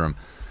spectrum.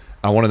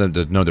 I wanted them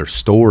to know their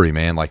story,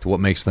 man, like what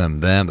makes them,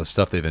 the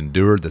stuff they've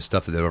endured, the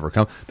stuff that they've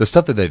overcome, the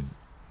stuff that they've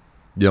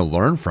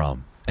learned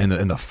from, and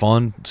the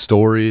fun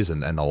stories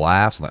and the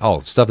laughs, and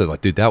like, stuff that's like,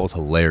 dude, that was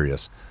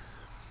hilarious.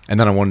 And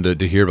then I wanted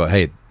to hear about,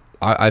 hey,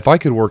 if I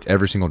could work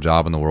every single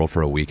job in the world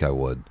for a week, I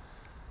would.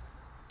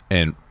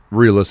 And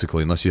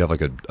realistically, unless you have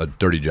like a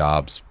dirty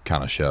jobs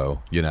kind of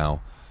show, you're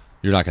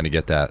not going to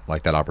get that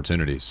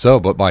opportunity. So,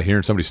 but by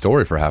hearing somebody's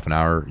story for half an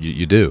hour,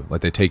 you do.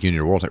 Like they take you into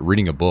your world. It's like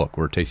reading a book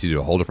where it takes you to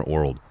a whole different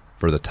world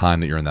for the time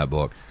that you're in that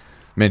book.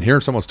 Man,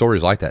 hearing someone's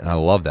stories like that, and I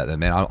love that.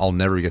 Man, I'll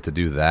never get to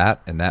do that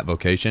in that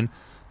vocation,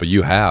 but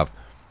you have.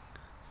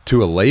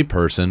 To a lay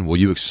person, will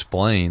you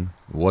explain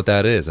what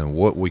that is and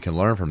what we can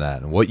learn from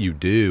that and what you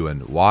do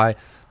and why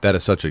that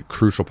is such a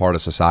crucial part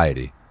of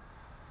society?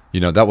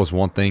 That was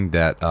one thing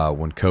that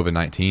when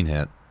COVID-19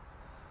 hit,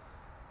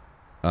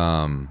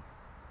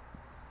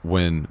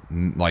 when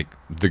like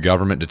the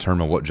government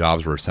determined what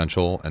jobs were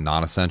essential and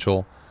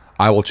non-essential,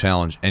 I will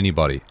challenge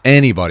anybody,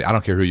 I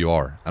don't care who you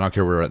are, I don't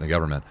care where you're at in the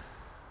government,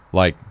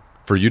 like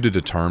for you to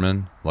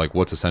determine like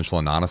what's essential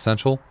and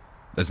non-essential,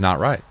 it's not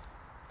right.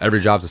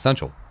 Every job's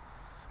essential.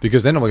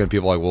 Because then I'm looking at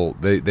people like, well,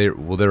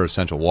 they're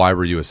essential. Why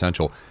were you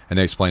essential? And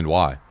they explained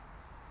why.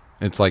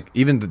 It's like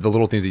even the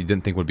little things that you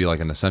didn't think would be like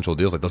an essential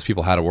deal. Like those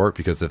people had to work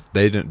because if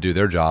they didn't do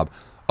their job,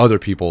 other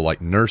people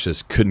like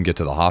nurses couldn't get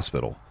to the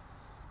hospital.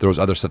 There was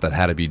other stuff that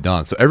had to be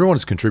done. So everyone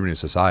is contributing to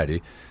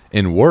society.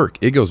 In work,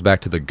 it goes back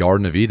to the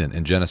Garden of Eden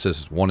in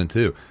Genesis 1 and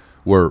 2,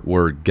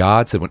 where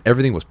God said when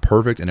everything was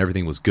perfect and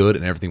everything was good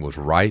and everything was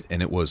right,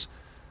 and it was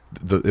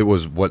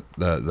what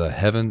the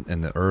heaven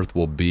and the earth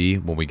will be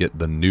when we get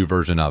the new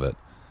version of it,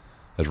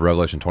 as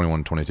Revelation 21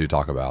 and 22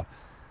 talk about.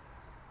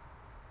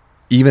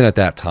 Even at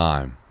that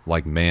time,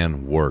 like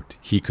man worked,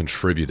 he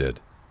contributed.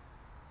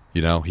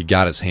 He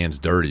got his hands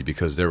dirty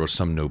because there was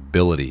some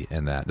nobility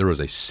in that. There was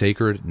a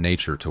sacred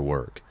nature to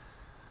work.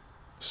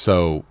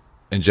 So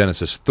in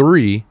Genesis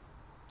 3,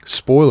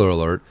 spoiler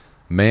alert,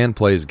 man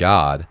plays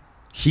God.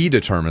 He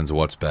determines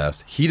what's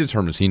best. He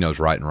determines he knows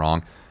right and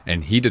wrong,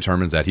 and he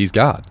determines that he's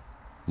God,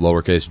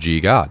 lowercase g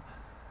God.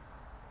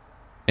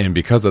 And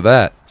because of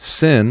that,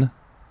 sin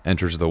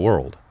enters the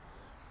world.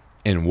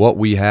 And what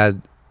we've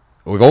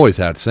always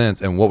had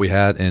since, and what we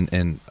had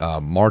in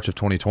March of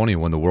 2020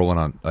 when the world went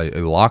on a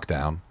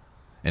lockdown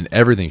and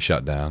everything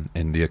shut down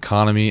and the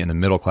economy and the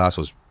middle class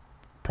was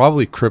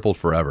probably crippled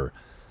forever,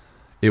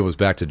 it was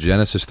back to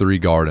Genesis 3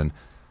 garden,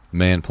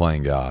 man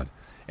playing God.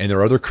 And there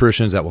are other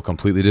Christians that will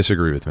completely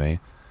disagree with me,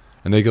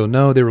 and they go,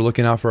 no, they were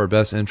looking out for our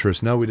best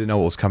interest. No, we didn't know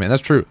what was coming. And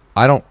that's true.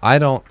 I don't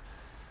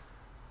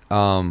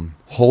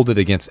hold it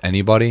against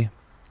anybody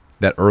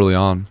that early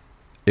on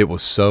it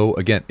was so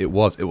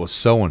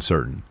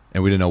uncertain,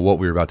 and we didn't know what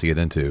we were about to get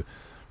into,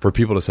 for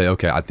people to say,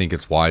 okay, I think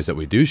it's wise that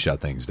we do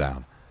shut things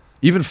down.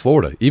 Even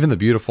Florida, even the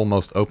beautiful,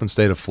 most open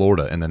state of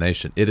Florida in the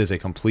nation, it is a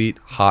complete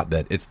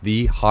hotbed. It's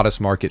the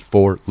hottest market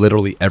for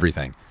literally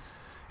everything.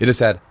 It has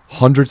had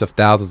hundreds of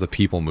thousands of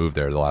people move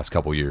there the last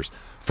couple of years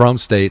from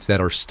states that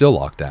are still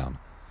locked down.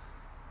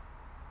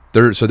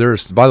 There's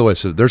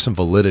some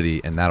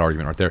validity in that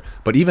argument right there.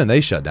 But even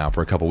they shut down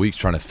for a couple of weeks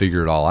trying to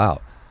figure it all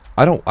out.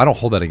 I don't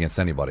hold that against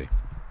anybody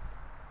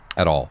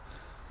at all.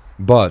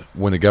 But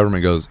when the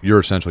government goes, you're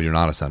essential, you're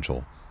not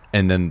essential,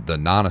 And then the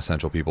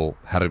non-essential people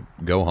had to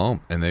go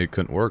home, and they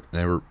couldn't work.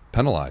 They were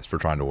penalized for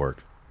trying to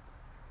work.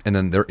 And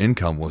then their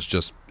income was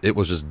just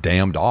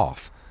dammed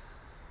off.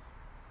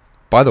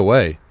 By the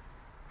way,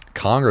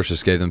 Congress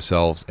just gave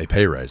themselves a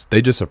pay raise.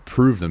 They just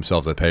approved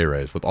themselves a pay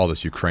raise with all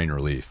this Ukraine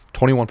relief.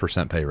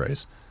 21% pay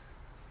raise.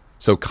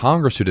 So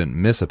Congress, who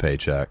didn't miss a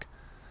paycheck,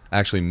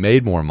 actually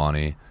made more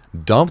money,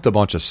 dumped a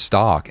bunch of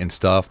stock and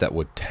stuff that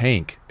would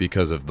tank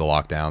because of the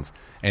lockdowns,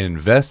 and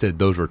invested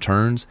those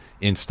returns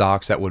in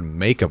stocks that would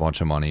make a bunch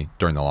of money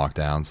during the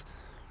lockdowns.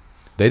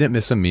 They didn't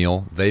miss a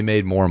meal. They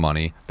made more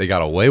money. They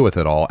got away with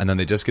it all, and then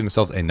they just gave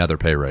themselves another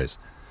pay raise.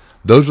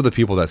 Those were the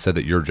people that said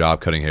that your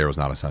job cutting hair was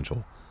not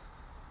essential.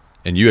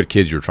 And you had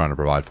kids you were trying to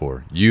provide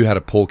for. You had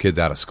to pull kids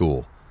out of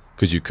school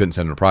because you couldn't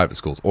send them to private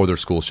schools, or their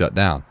schools shut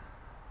down.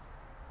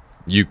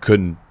 You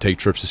couldn't take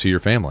trips to see your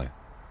family.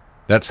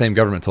 That same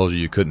government told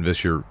you couldn't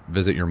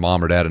visit your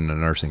mom or dad in a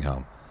nursing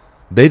home.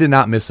 They did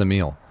not miss a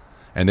meal.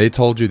 And they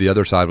told you the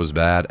other side was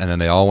bad, and then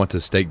they all went to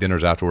steak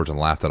dinners afterwards and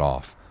laughed it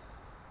off.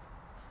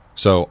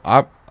 So,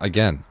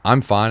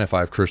 I'm fine if I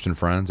have Christian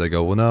friends. They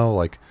go, well, no,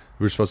 like,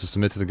 we were supposed to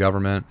submit to the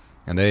government,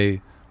 and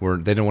they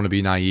didn't want to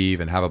be naive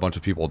and have a bunch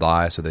of people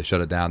die, so they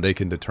shut it down. They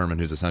can determine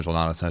who's essential,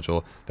 not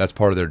essential. That's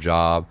part of their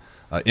job.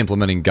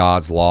 Implementing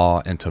God's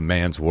law into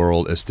man's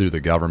world is through the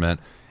government,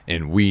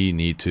 and we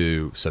need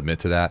to submit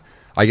to that.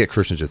 I get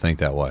Christians to think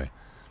that way.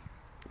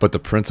 But the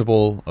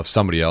principle of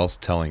somebody else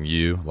telling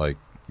you, like,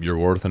 your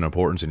worth and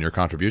importance and your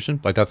contribution,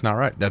 like, that's not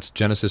right. That's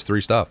Genesis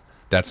 3 stuff.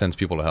 That sends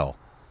people to hell.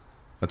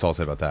 That's all I'll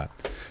say about that.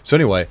 So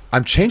anyway,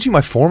 I'm changing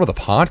my form of the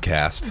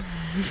podcast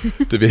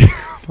to be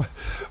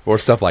more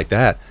stuff like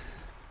that.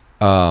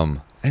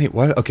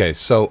 Okay,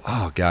 so,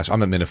 oh gosh,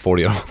 I'm at minute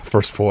 40 on the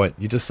first point.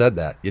 You just said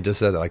that.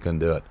 I couldn't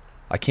do it.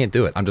 I can't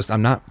do it.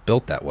 I'm not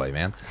built that way,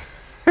 man.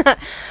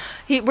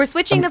 We're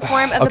switching the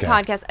form of the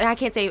podcast. And I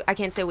can't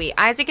say we.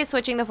 Isaac is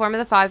switching the form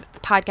of the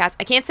podcast.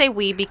 I can't say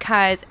we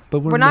because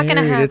we're not going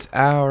to have. It's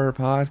our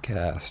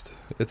podcast.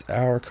 It's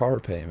our car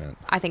payment.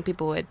 I think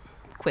people would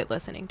quit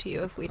listening to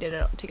you if we did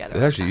it together.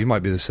 Actually, you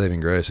might be the saving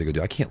grace. I go,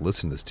 dude, I can't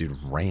listen to this dude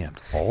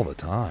rant all the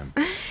time.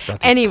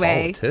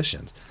 Anyway,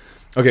 politicians.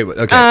 Okay,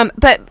 okay.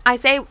 But I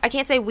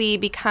can't say we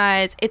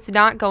because it's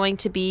not going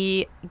to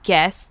be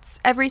guests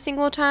every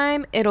single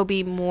time. It'll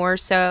be more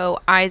so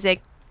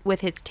Isaac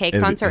with his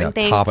takes on certain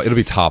things. It'll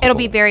be topical. It'll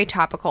be very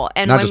topical,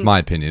 and not just my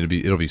opinion.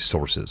 It'll be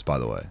sources, by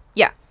the way.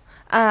 Yeah.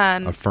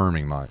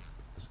 Affirming my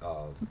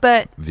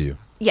view.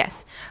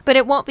 Yes, but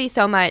it won't be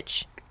so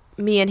much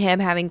me and him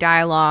having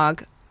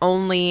dialogue.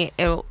 Only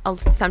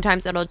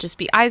sometimes it'll just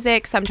be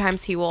Isaac.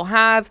 Sometimes he will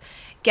have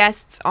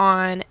guests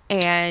on,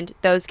 and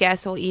those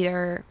guests will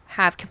either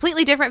have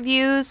completely different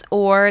views,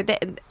 and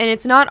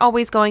it's not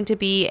always going to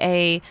be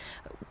a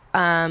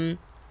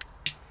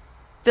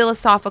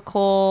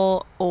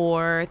philosophical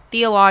or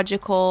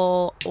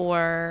theological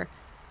or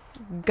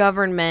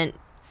government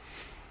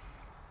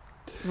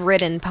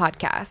written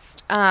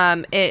podcast.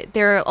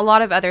 There are a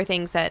lot of other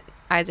things that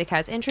Isaac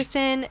has interest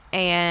in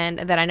and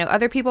that I know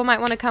other people might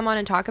want to come on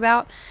and talk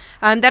about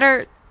that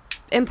are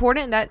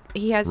important that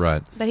he has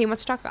that he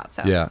wants to talk about.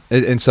 So yeah,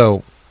 and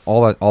so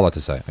all that to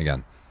say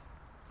again,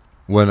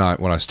 when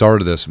I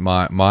started this,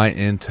 my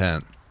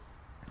intent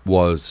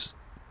was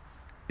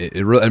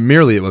it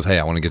was, hey,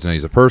 I want to get to know you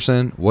as a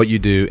person, what you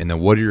do, and then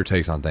what are your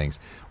takes on things.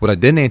 What I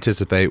didn't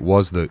anticipate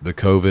was the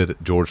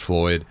COVID, George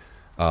Floyd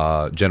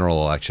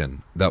general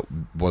election that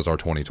was our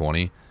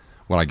 2020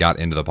 when I got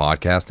into the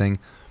podcasting,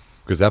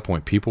 because at that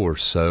point people were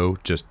so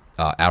just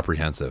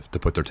apprehensive to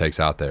put their takes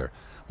out there,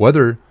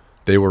 whether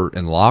they were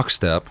in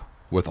lockstep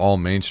with all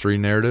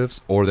mainstream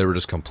narratives or they were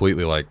just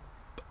completely like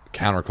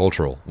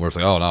countercultural, where it's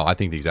like, oh no, I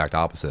think the exact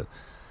opposite.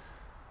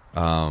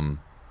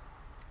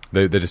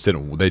 They just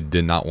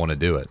did not want to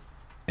do it.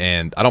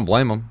 And I don't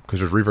blame them because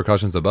there's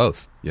repercussions of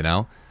both, you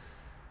know?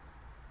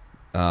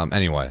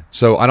 Anyway,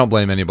 so I don't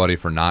blame anybody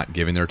for not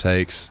giving their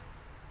takes.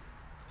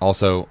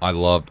 Also, I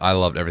loved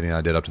everything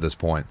I did up to this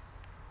point.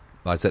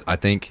 I said, I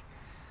think,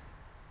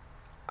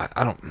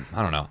 I don't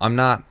know. I'm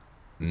not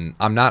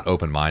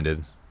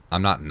open-minded.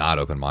 I'm not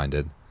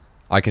open-minded.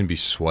 I can be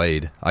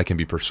swayed. I can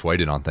be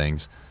persuaded on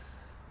things.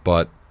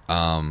 But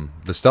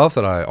the stuff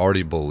that I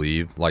already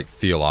believed, like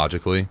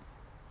theologically,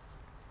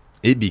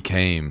 it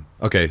became,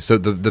 okay, so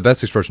the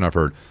best expression I've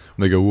heard,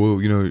 when they go,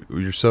 well, you know,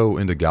 you're so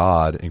into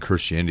God and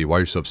Christianity, why are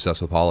you so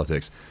obsessed with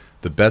politics?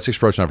 The best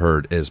expression I've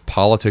heard is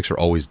politics are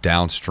always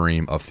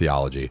downstream of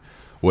theology.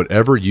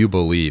 Whatever you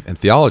believe, and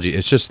theology,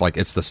 it's just like,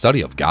 it's the study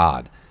of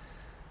God.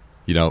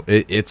 You know,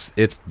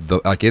 it's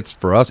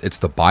for us, it's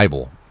the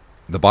Bible.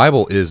 The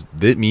Bible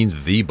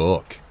means the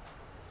book.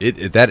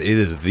 It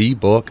is the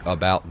book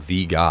about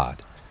the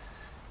God.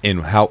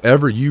 And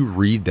however you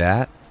read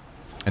that,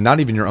 and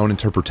not even your own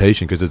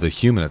interpretation, because as a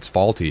human it's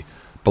faulty,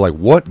 but like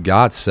what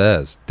God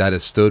says that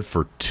has stood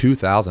for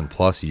 2,000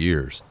 plus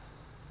years,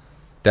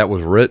 that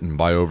was written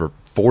by over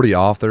 40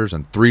 authors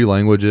in 3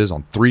 languages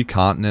on 3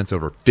 continents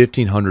over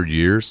 1,500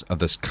 years of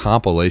this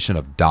compilation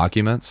of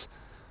documents,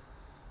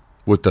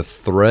 with the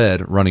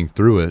thread running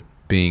through it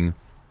being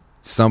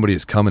somebody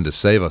is coming to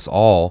save us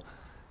all,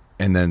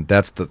 And then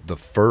that's the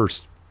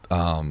first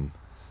 75%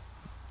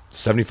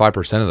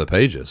 of the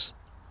pages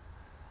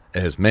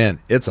is, man,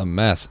 it's a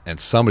mess and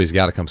somebody's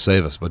got to come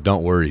save us, but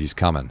don't worry, he's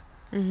coming.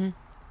 Mm-hmm.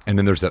 And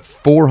then there's that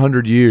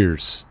 400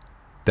 years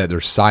that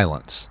there's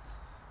silence.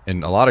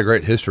 And a lot of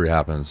great history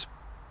happens,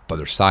 but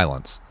there's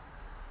silence.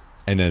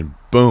 And then,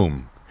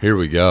 boom, here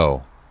we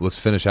go. Let's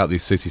finish out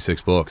these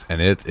 66 books.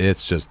 And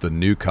it's just the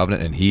new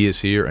covenant, and he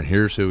is here, and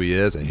here's who he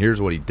is, and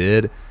here's what he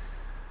did.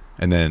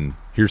 And then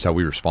here's how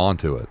we respond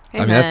to it.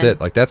 Amen. I mean, that's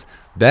it. Like, that's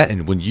that.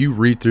 And when you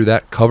read through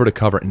that cover to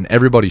cover, and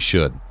everybody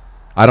should.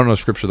 I don't know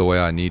Scripture the way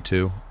I need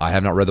to. I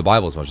have not read the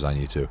Bible as much as I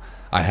need to.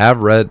 I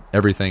have read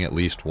everything at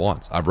least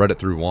once. I've read it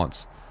through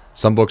once.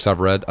 Some books I've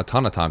read a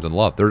ton of times and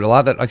loved. There's a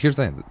lot that, like, here's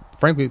the thing.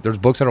 Frankly, there's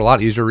books that are a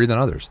lot easier to read than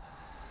others.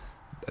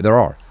 There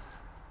are.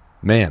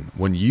 Man,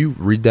 when you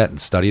read that and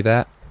study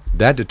that,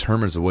 that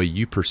determines the way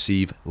you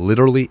perceive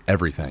literally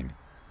everything.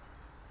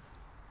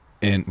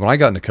 And when I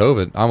got into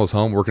COVID, I was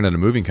home working at a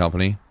moving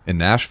company in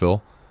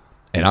Nashville,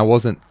 and I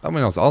was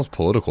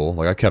political.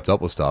 Like, I kept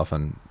up with stuff,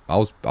 and I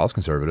was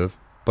conservative.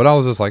 But I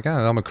was just like,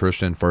 I'm a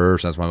Christian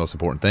first. That's my most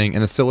important thing.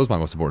 And it still is my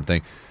most important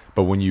thing.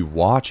 But when you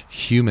watch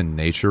human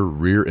nature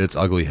rear its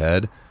ugly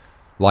head,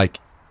 like,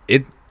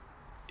 it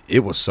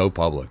was so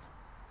public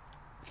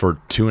for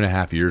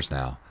 2.5 years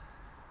now.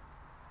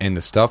 And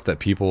the stuff that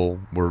people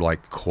were,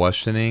 like,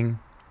 questioning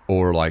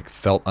or, like,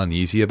 felt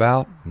uneasy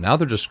about, now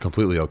they're just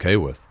completely okay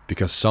with,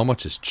 because so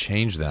much has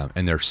changed them,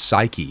 and their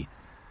psyche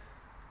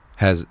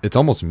it's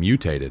almost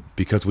mutated,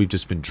 because we've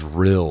just been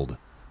drilled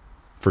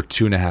for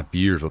 2.5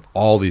 years with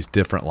all these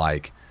different,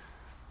 like,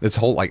 this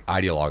whole, like,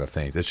 ideologue of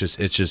things.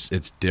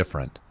 It's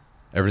different.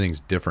 Everything's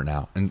different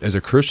now. And as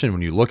a Christian,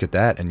 when you look at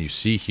that and you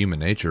see human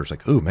nature, it's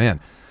like, oh man,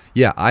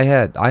 yeah, I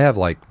have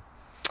like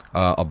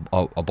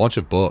a bunch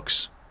of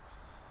books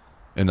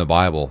in the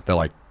Bible that,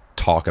 like,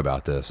 talk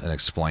about this and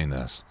explain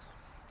this.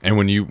 And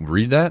when you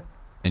read that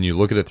and you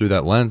look at it through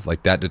that lens,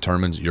 like, that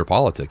determines your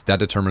politics. That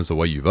determines the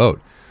way you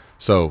vote.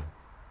 So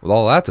with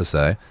all that to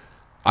say,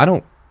 I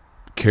don't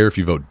care if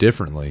you vote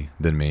differently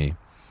than me.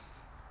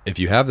 If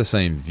you have the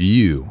same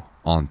view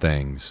on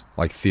things,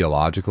 like,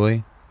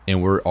 theologically,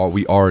 and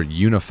we are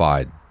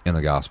unified in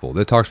the gospel.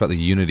 It talks about the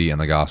unity in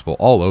the gospel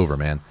all over,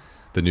 man.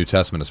 The New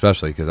Testament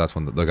especially, because that's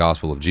when the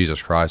gospel of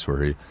Jesus Christ,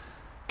 where he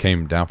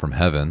came down from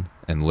heaven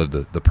and lived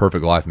the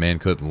perfect life man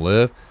couldn't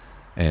live,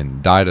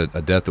 and died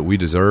a death that we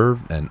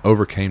deserve, and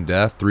overcame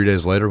death 3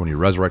 days later when he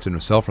resurrected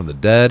himself from the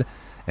dead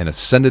and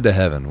ascended to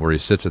heaven, where he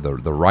sits at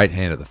the right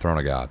hand at the throne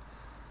of God.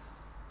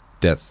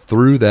 That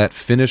through that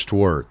finished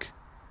work,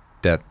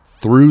 that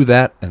through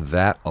that and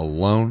that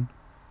alone,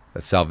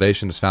 that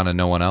salvation is found in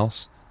no one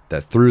else,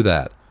 that through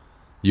that,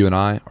 you and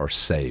I are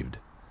saved.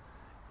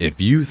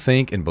 If you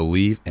think and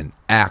believe and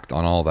act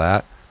on all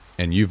that,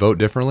 and you vote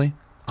differently,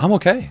 I'm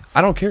okay.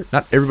 I don't care.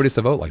 Not everybody's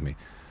to vote like me.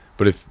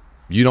 But if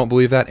you don't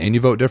believe that and you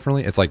vote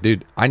differently, it's like,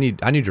 dude, I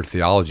need your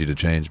theology to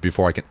change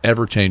before I can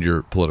ever change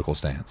your political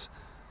stance.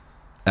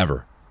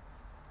 Ever.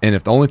 And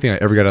if the only thing I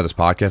ever got out of this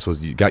podcast was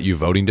got you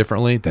voting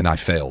differently, then I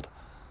failed.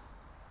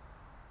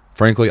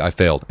 Frankly, I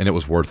failed, and it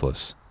was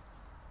worthless.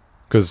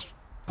 Because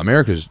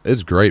America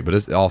is great, but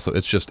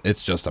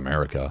it's just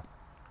America.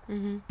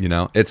 Mm-hmm. You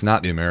know, it's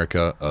not the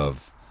America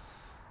of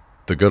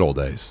the good old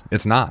days.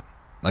 It's not.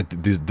 Like,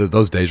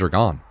 those days are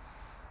gone.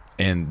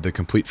 And the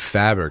complete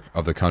fabric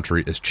of the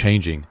country is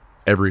changing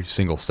every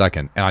single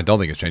second, and I don't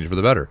think it's changing for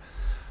the better.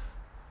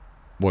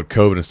 What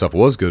COVID and stuff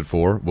was good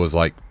for was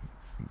like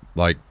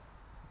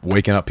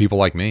waking up people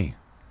like me,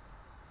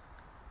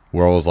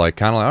 where I was like,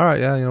 kind of like, all right,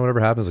 yeah, you know, whatever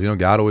happens, you know,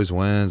 God always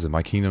wins, and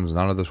my kingdom's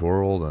not of this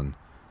world, and,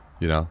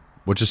 you know,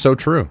 which is so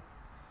true.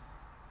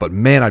 But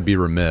man, I'd be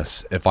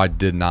remiss if I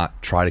did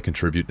not try to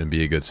contribute and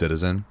be a good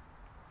citizen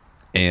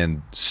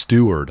and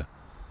steward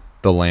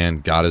the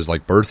land God has,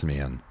 like, birthed me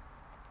in.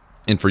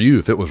 And for you,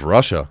 if it was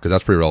Russia, because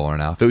that's pretty relevant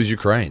now, if it was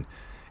Ukraine,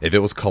 if it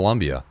was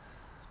Colombia,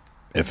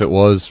 if it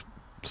was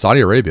Saudi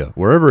Arabia,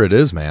 wherever it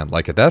is, man,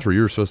 like, if that's where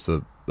you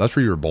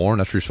were born,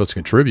 that's where you're supposed to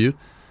contribute,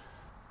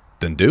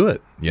 then do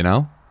it, you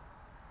know?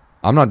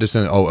 I'm not just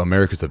saying, oh,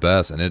 America's the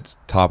best and it's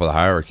top of the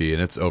hierarchy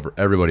and it's over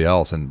everybody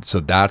else, and so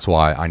that's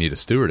why I need a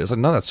steward. It's like,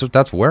 no,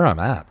 that's where I'm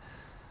at.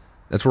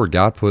 That's where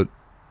God put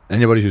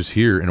anybody who's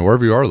here, and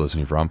wherever you are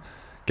listening from,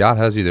 God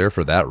has you there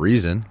for that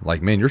reason.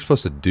 Like, man, you're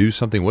supposed to do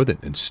something with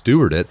it and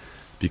steward it,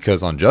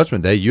 because on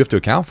Judgment Day, you have to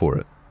account for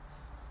it.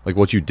 Like,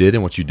 what you did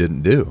and what you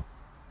didn't do.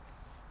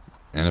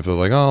 And if it was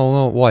like,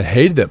 oh, well, I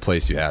hated that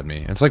place you had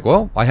me. And it's like,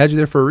 well, I had you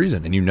there for a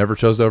reason, and you never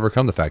chose to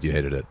overcome the fact you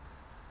hated it.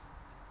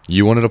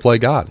 You wanted to play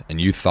God, and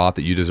you thought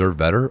that you deserved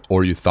better,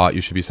 or you thought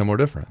you should be somewhere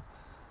different.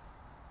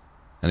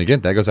 And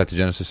again, that goes back to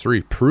Genesis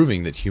 3,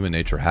 proving that human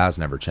nature has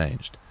never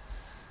changed.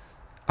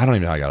 I don't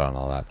even know how I got on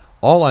all that.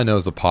 All I know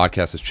is the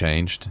podcast has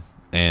changed,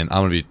 and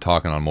I'm going to be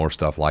talking on more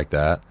stuff like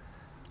that.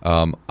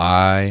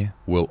 I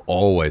will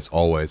always,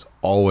 always,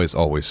 always,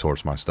 always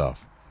source my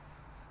stuff.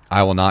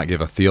 I will not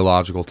give a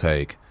theological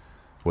take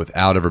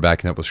without ever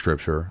backing up with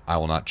Scripture. I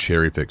will not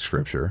cherry pick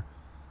Scripture.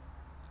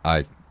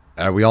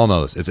 we all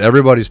know this. It's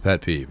everybody's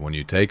pet peeve when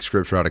you take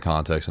scripture out of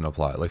context and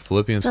apply it. Like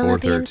Philippians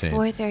 4:13.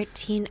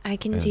 4:13. I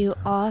can do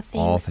all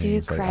things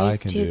through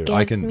Christ who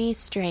gives me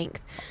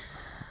strength.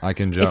 I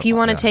can jump. If you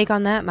want to take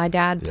on that, my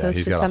dad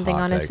posted something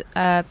on his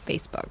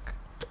Facebook.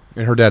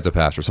 And her dad's a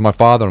pastor. So my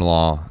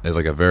father-in-law is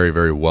like a very,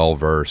 very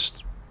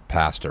well-versed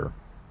pastor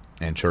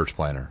and church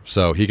planner.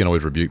 So he can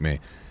always rebuke me.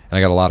 And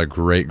I got a lot of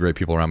great, great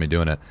people around me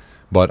doing it.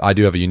 But I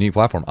do have a unique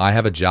platform. I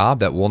have a job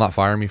that will not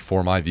fire me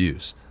for my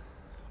views.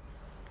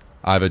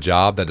 I have a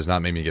job that does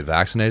not make me get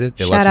vaccinated.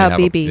 It Shout out,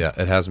 BB.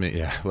 It has me.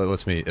 Yeah, it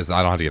lets me. I don't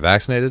have to get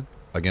vaccinated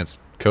against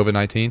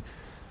COVID-19.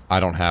 I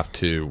don't have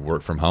to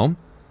work from home.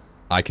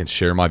 I can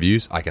share my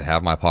views. I can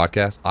have my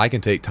podcast. I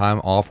can take time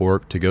off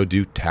work to go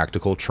do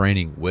tactical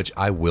training, which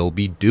I will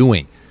be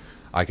doing.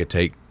 I could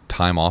take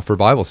time off for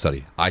Bible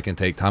study. I can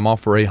take time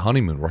off for a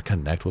honeymoon or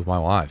connect with my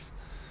wife,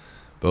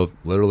 both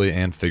literally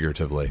and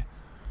figuratively.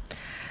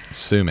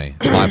 Sue me.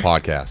 It's my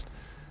podcast.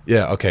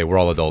 Yeah, okay, we're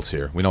all adults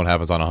here. We know what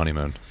happens on a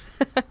honeymoon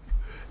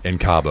in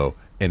Cabo,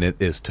 and it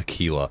is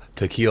tequila.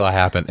 Tequila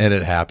happened, and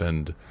it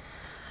happened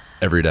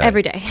every day.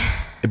 Every day.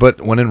 But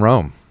when in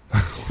Rome.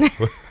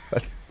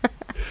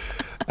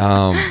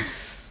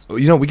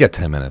 We got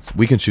 10 minutes.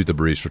 We can shoot the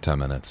breeze for 10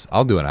 minutes.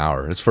 I'll do an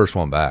hour. It's first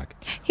one back.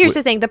 Here's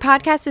the thing. The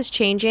podcast is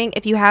changing.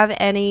 If you have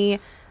any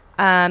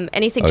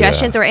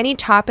suggestions or any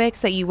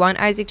topics that you want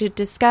Isaac to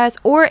discuss,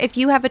 or if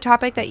you have a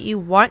topic that you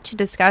want to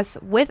discuss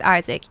with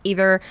Isaac,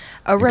 either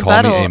a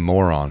rebuttal. Call me a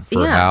moron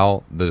for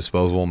how the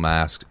disposable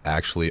masks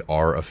actually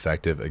are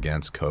effective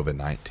against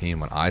COVID-19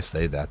 when I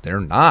say that they're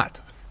not.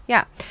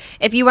 Yeah.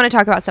 If you want to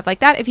talk about stuff like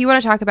that, if you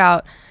want to talk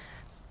about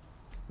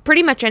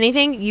pretty much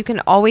anything, you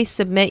can always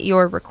submit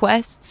your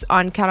requests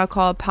on Cattle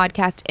Call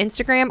Podcast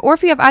Instagram, or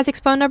if you have Isaac's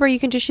phone number, you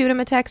can just shoot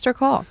him a text or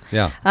call.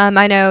 Yeah.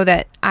 I know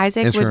that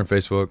Isaac Instagram,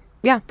 Facebook.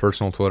 Yeah.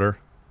 Personal Twitter.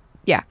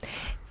 Yeah.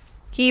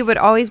 He would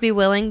always be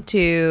willing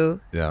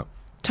to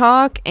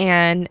talk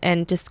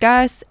and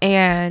discuss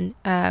and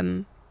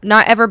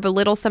not ever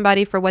belittle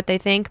somebody for what they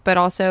think, but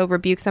also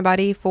rebuke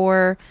somebody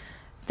for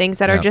things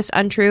that are just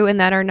untrue and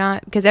that are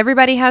not, because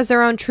everybody has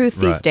their own truth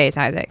these days,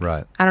 Isaac.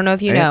 Right. I don't know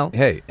if you know.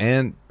 Hey,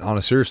 and on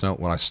a serious note,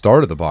 when I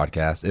started the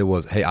podcast, it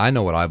was, hey, I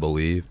know what I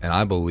believe, and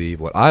I believe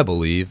what I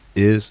believe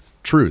is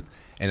truth.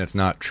 And it's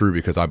not true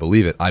because I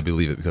believe it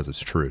because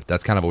it's true.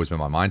 That's kind of always been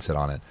my mindset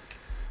on it.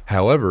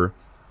 However,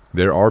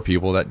 there are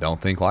people that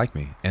don't think like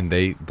me, and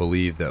they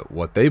believe that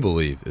what they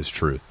believe is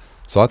truth.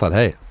 So I thought,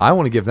 hey, I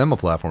want to give them a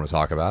platform to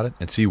talk about it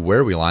and see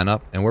where we line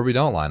up and where we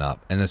don't line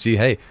up. And then see,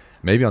 hey,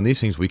 maybe on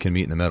these things we can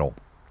meet in the middle.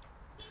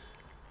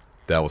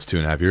 That was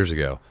 2.5 years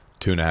ago.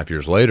 2.5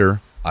 years later,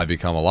 I've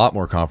become a lot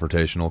more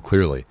confrontational,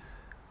 clearly.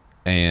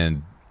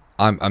 And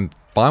I'm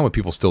fine with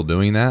people still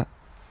doing that.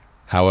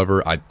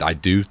 However, I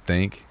do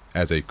think,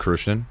 as a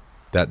Christian,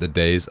 that the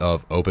days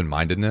of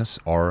open-mindedness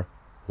are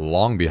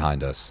long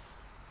behind us.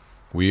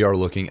 We are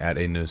looking at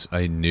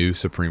a new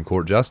Supreme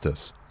Court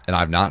justice. And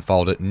I've not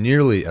followed it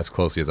nearly as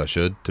closely as I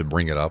should to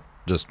bring it up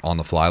just on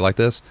the fly like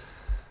this.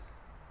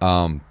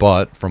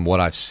 But from what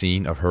I've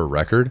seen of her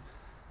record,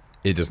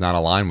 it does not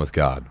align with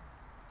God.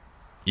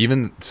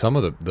 Even some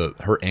of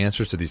her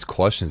answers to these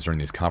questions during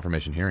these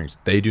confirmation hearings,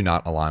 they do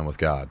not align with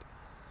God.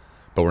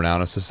 But we're now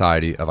in a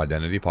society of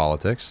identity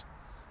politics,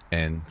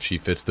 and she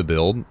fits the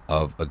build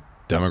of a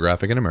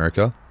demographic in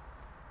America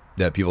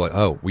that people are like,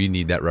 oh, we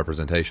need that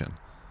representation.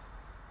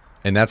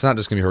 And that's not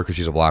just going to be her because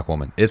she's a black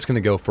woman. It's going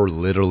to go for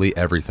literally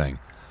everything.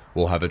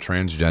 We'll have a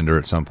transgender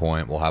at some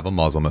point. We'll have a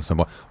Muslim at some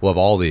point. We'll have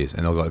all these.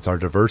 And they'll go, it's our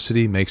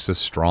diversity makes us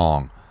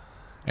strong.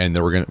 And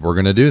then we're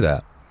going to do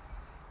that.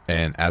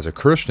 And as a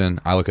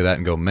Christian, I look at that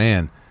and go,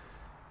 man,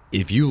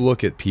 if you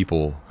look at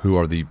people who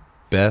are the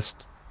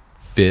best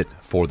fit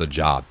for the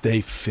job,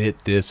 they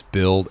fit this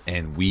build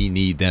and we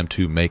need them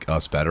to make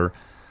us better,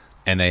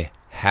 and they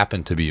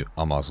happen to be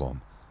a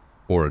Muslim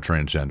or a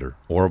transgender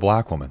or a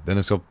black woman, then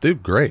it's go,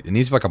 dude, great. It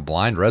needs to be like a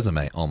blind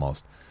resume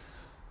almost.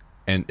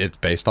 And it's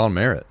based on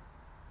merit.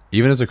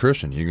 Even as a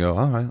Christian, you go,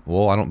 all right,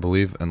 well, I don't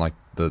believe in like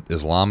the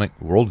Islamic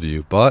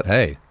worldview, but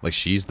hey, like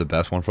she's the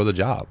best one for the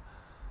job.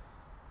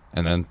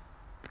 And then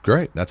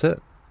great, that's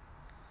it.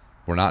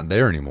 We're not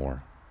there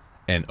anymore.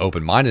 And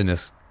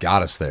open-mindedness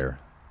got us there.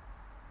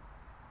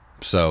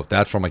 So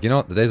that's where I'm like, you know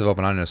what? The days of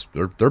open-mindedness,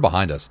 they're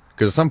behind us.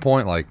 Because at some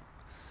point, like,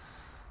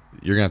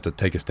 you're going to have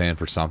to take a stand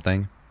for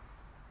something.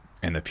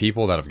 And the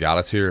people that have got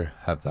us here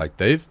have, like,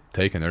 they've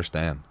taken their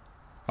stand.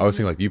 I always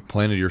think, like, you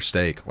planted your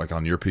stake, like,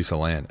 on your piece of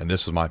land. And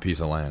this was my piece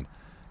of land.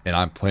 And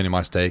I'm planting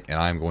my stake, and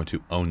I'm going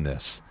to own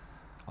this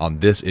on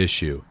this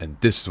issue. And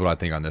this is what I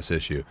think on this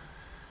issue.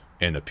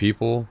 And the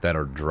people that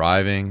are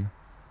driving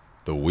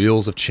the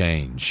wheels of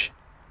change,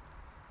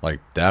 like,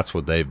 that's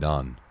what they've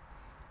done.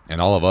 And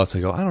all of us,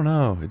 they go, I don't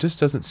know. It just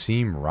doesn't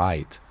seem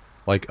right.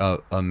 Like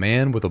a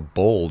man with a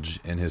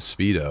bulge in his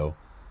Speedo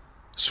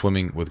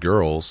swimming with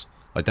girls,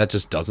 like, that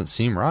just doesn't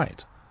seem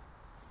right.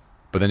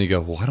 But then you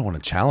go, well, I don't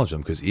want to challenge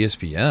them because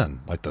ESPN,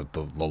 like the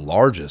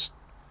largest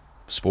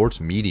sports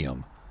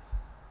medium,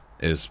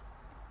 is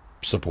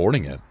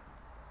supporting it.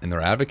 And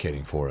they're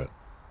advocating for it.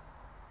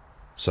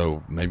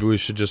 So maybe we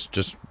should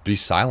just be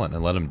silent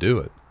and let him do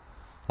it.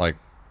 Like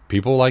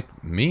people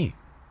like me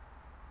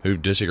who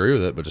disagree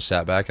with it but just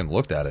sat back and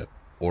looked at it,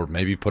 or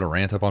maybe put a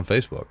rant up on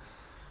Facebook.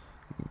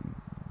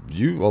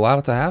 You allowed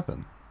it to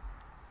happen.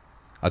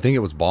 I think it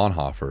was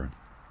Bonhoeffer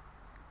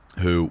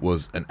who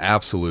was an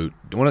absolute.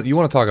 You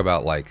want to talk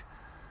about like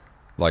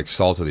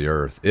salt of the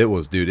earth? It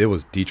was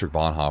Dietrich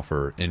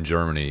Bonhoeffer in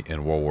Germany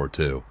in World War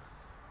II,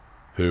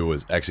 who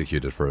was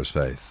executed for his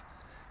faith.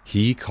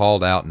 He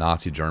called out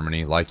Nazi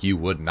Germany like you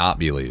would not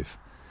believe.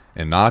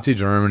 And Nazi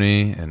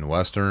Germany and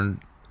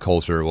Western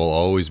culture will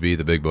always be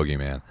the big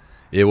boogeyman.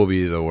 It will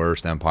be the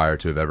worst empire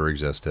to have ever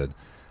existed,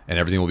 and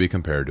everything will be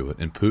compared to it.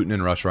 And Putin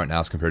in Russia right now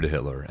is compared to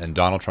Hitler, and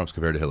Donald Trump's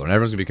compared to Hitler, and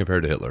everyone's going to be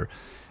compared to Hitler.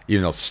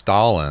 Even though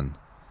Stalin,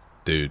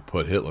 dude,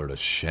 put Hitler to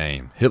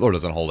shame. Hitler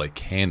doesn't hold a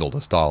candle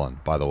to Stalin,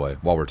 by the way,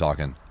 while we're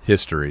talking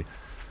history.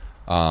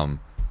 But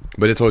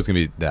it's always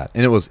going to be that.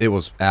 And it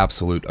was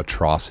absolute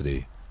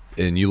atrocity.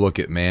 And you look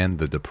at, man,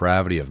 the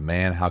depravity of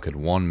man. How could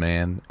one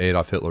man,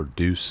 Adolf Hitler,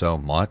 do so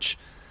much?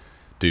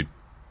 Dude,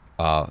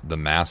 the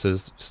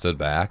masses stood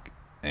back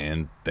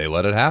and they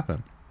let it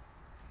happen.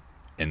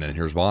 And then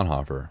here's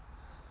Bonhoeffer,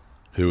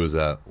 who was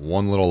that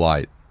one little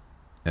light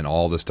in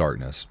all this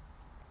darkness,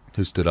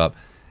 who stood up.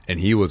 And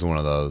he was one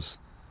of those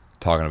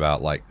talking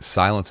about like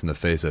silence in the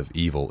face of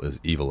evil is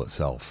evil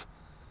itself.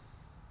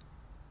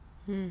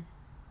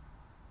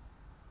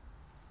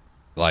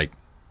 Like,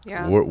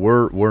 yeah.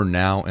 We're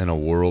now in a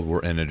world,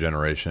 we're in a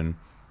generation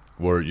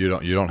where you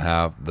don't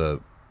have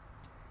the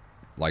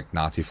like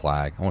Nazi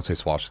flag. I won't say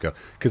swastika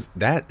because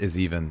that is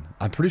even,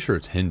 I'm pretty sure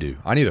it's Hindu.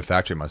 I need to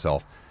fact check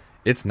myself.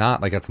 It's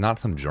not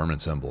some German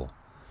symbol.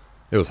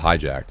 It was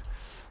hijacked.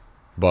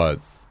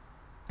 But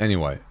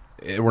anyway,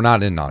 we're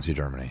not in Nazi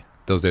Germany.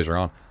 Those days are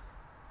gone.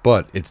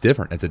 But it's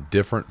different. It's a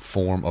different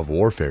form of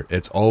warfare.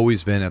 It's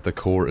always been at the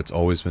core. It's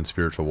always been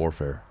spiritual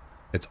warfare.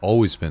 It's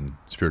always been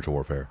spiritual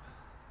warfare.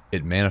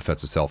 It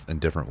manifests itself in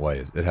different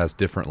ways. It has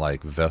different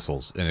like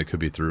vessels, and it could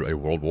be through a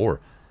world war.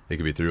 It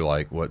could be through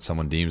like what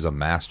someone deems a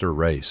master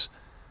race,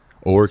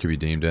 or it could be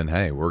deemed in,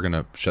 hey, we're going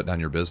to shut down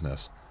your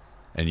business,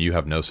 and you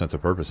have no sense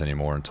of purpose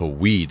anymore until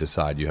we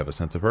decide you have a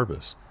sense of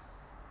purpose.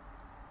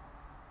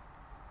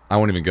 I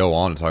won't even go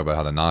on to talk about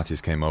how the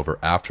Nazis came over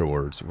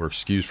afterwards, were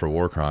excused for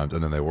war crimes,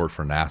 and then they worked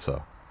for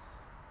NASA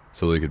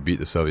so they could beat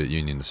the Soviet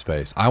Union to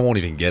space. I won't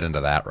even get into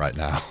that right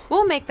now.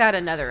 We'll make that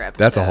another episode.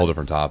 That's a whole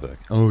different topic.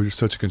 Oh, you're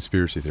such a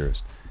conspiracy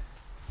theorist.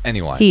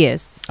 Anyway. He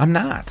is. I'm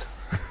not.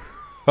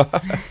 At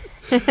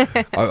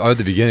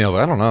the beginning, I was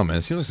like, I don't know, man.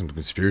 It seems like some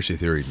conspiracy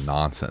theory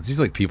nonsense.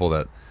 These are like people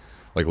that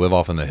like live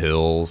off in the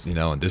hills,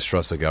 and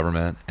distrust the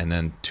government. And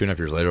then 2.5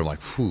 years later, I'm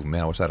like, phew,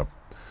 man, I wish I had a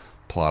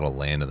plot of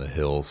land in the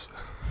hills.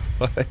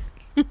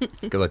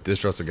 Because I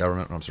distrust the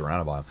government when I'm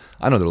surrounded by them.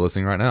 I know they're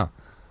listening right now.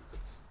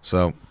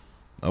 So,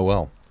 oh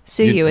well.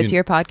 Sue you. It's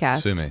your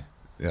podcast. Sue me.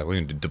 Yeah,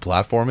 we can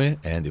deplatform me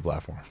and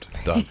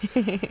deplatformed.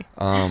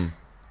 Done.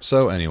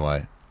 So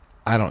anyway,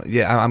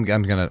 I'm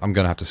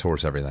gonna have to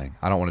source everything.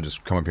 I don't want to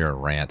just come up here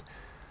and rant.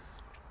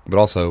 But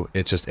also,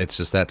 it's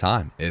just that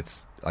time.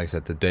 It's like I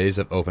said, the days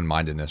of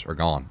open-mindedness are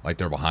gone. Like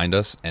they're behind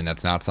us, and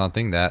that's not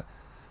something that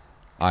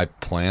I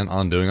plan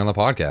on doing on the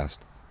podcast.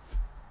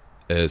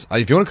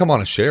 If you want to come on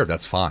and share,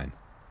 that's fine,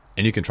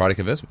 and you can try to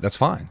convince me. That's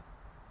fine.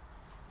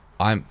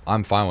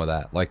 I'm fine with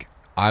that. Like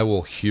I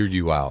will hear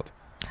you out.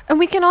 And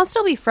we can all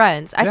still be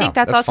friends. I think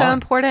that's also fine.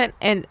 important,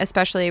 and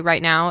especially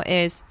right now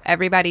is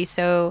everybody's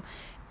so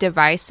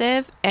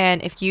divisive,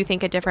 and if you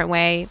think a different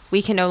way,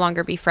 we can no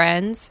longer be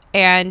friends.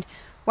 And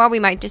while we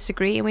might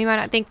disagree and we might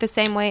not think the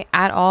same way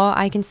at all,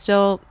 I can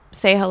still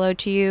say hello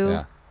to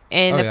you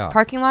in the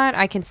parking lot.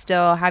 I can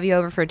still have you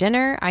over for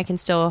dinner. I can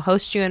still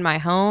host you in my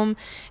home,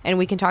 and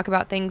we can talk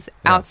about things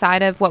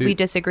outside of what we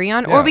disagree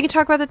on, or we can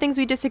talk about the things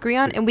we disagree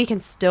on, and we can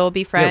still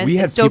be friends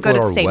and still go to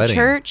the same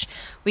church.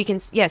 We can,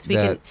 we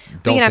can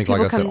have people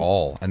like us come at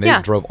all, and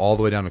they drove all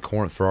the way down to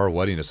Corinth for our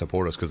wedding to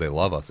support us because they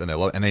love us and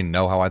they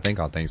know how I think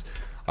on things.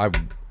 I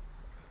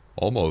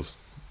almost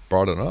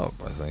brought it up,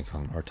 I think,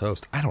 on our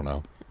toast. I don't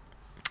know.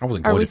 I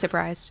wasn't going Are we to.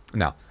 surprised?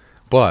 No,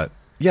 but.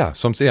 Yeah,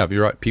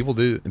 you're right. People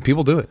do it, and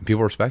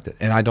people respect it.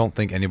 And I don't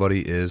think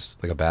anybody is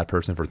like a bad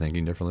person for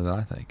thinking differently than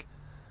I think.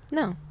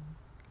 No.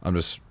 I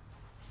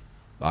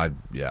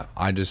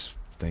just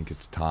think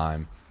it's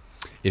time.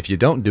 If you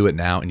don't do it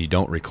now and you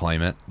don't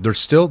reclaim it, there's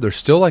still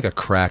like a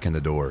crack in the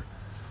door.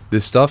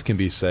 This stuff can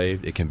be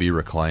saved, it can be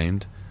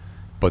reclaimed,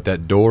 but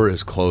that door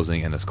is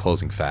closing, and it's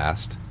closing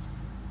fast.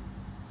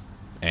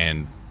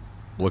 And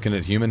looking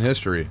at human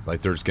history,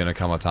 like there's going to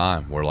come a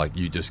time where like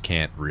you just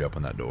can't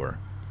reopen that door.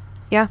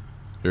 Yeah.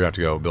 You're going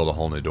to have to go build a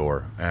whole new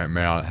door, and it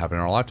may not happen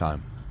in our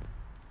lifetime.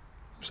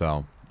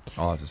 So,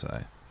 all I have to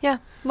say. Yeah.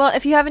 Well,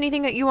 if you have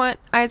anything that you want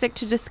Isaac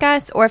to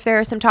discuss, or if there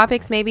are some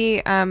topics,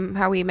 maybe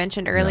how we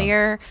mentioned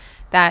earlier,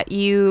 that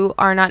you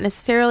are not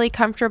necessarily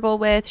comfortable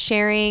with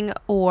sharing,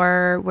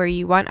 or where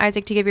you want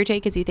Isaac to give your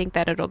take because you think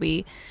that it'll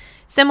be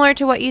similar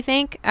to what you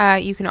think,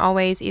 you can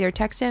always either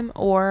text him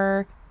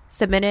or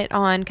submit it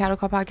on Cattle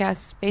Call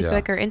Podcast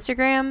Facebook or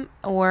Instagram,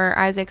 or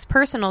Isaac's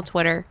personal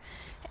Twitter.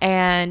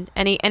 and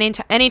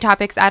any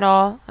topics at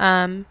all,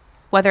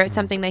 whether it's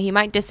something that he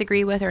might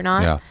disagree with or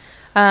not.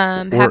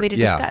 Yeah. Happy to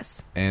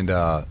discuss. And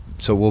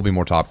so we'll be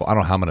more topical. I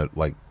don't know how I'm going to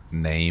like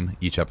name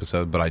each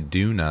episode, but I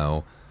do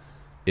know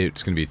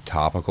it's going to be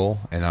topical,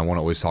 and I want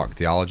to always talk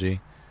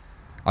theology.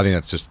 I think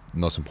that's just the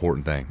most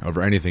important thing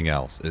over anything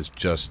else, is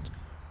just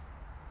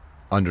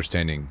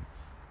understanding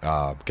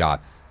God.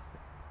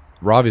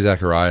 Ravi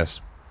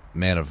Zacharias,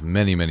 man of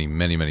many, many,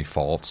 many, many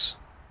faults,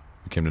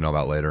 we came to know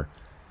about later.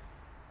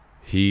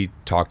 He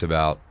talked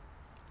about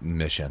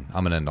mission.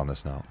 I'm going to end on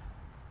this note.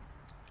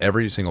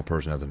 Every single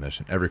person has a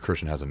mission. Every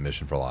Christian has a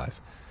mission for life.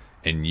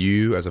 And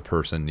you, as a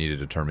person, need to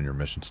determine your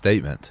mission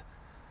statement,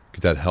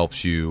 because that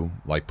helps you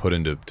like put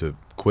into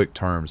quick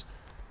terms,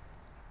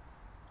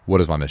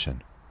 what is my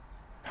mission?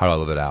 How do I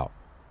live it out?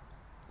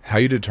 How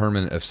you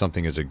determine if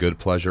something is a good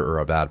pleasure or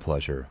a bad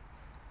pleasure,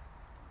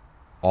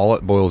 all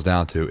it boils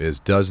down to is,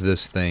 does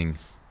this thing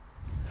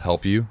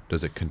help you?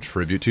 Does it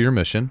contribute to your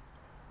mission?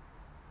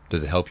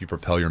 Does it help you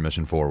propel your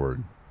mission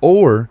forward?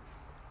 Or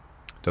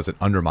does it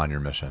undermine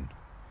your mission?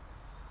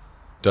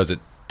 Does it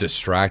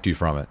distract you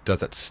from it?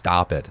 Does it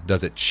stop it?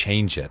 Does it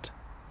change it?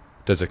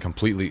 Does it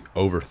completely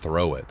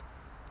overthrow it?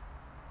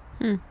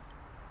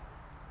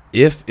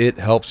 If it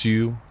helps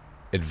you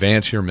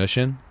advance your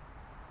mission,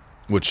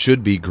 which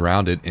should be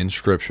grounded in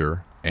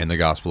Scripture and the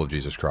gospel of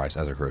Jesus Christ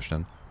as a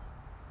Christian,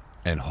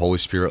 and Holy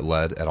Spirit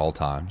led at all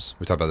times.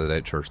 We talked about that today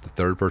at church, the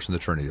third person of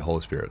the Trinity, the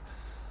Holy Spirit.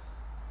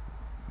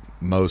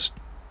 Most,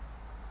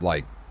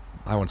 like,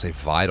 I wouldn't say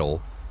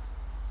vital,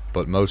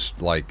 but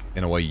most, like,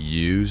 in a way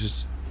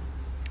used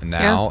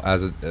now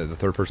as the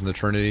third person of the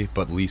Trinity,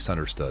 but least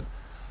understood.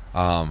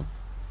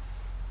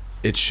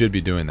 It should be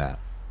doing that.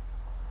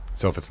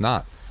 So if it's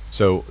not,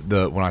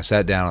 when I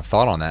sat down and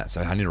thought on that,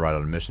 so I need to write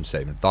out a mission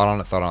statement. Thought on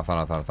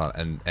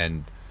it,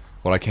 and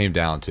what I came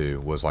down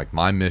to was like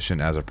my mission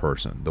as a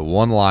person, the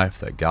one life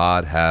that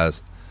God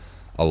has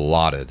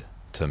allotted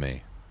to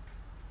me,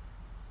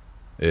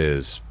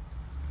 is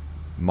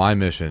my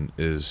mission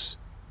is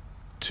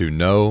to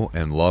know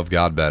and love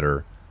God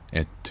better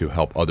and to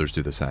help others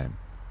do the same.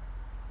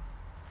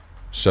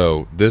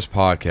 So this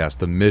podcast,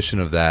 the mission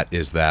of that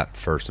is that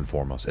first and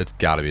foremost. It's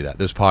got to be that.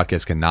 This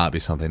podcast cannot be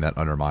something that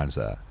undermines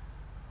that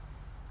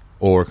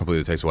or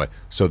completely takes away.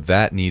 So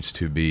that needs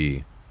to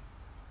be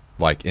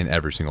like in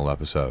every single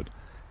episode.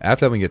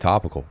 After that, we can get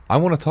topical. I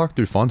want to talk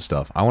through fun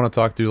stuff. I want to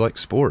talk through like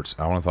sports.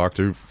 I want to talk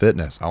through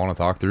fitness. I want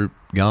to talk through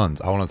guns.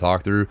 I want to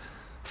talk through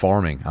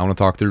farming. I want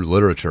to talk through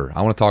literature.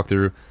 I want to talk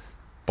through a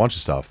bunch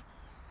of stuff.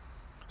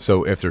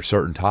 So if there's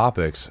certain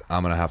topics,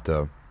 I'm going to have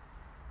to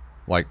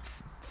like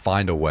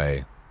find a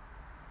way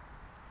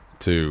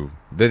to,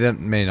 they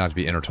may not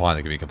be intertwined.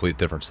 They could be complete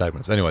different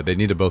segments. Anyway, they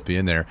need to both be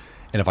in there.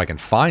 And if I can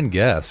find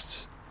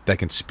guests that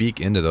can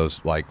speak into those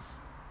like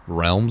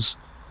realms,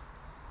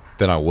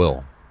 then I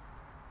will.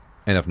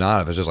 And if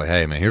not, if it's just like,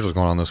 hey man, here's what's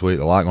going on this week,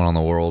 a lot going on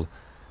in the world.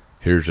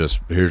 Here's just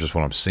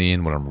what I'm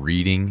seeing, what I'm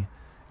reading.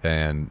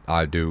 And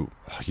I do,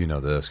 you know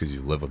this because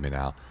you live with me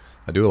now,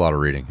 I do a lot of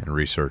reading and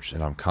research,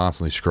 and I'm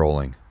constantly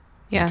scrolling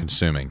and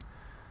consuming.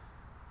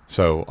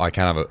 So I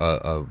kind of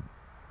have a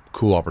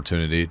cool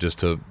opportunity just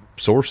to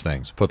source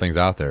things, put things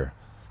out there.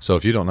 So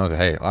if you don't know that,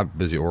 hey, I'm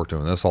busy at work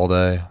doing this all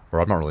day, or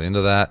I'm not really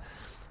into that,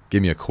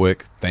 give me a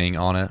quick thing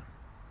on it,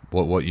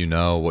 what you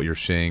know, what you're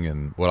seeing,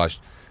 and then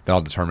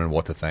I'll determine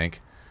what to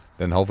think.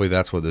 Then hopefully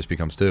that's what this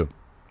becomes too.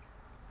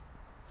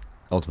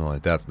 Ultimately,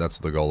 that's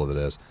what the goal of it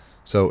is.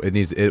 So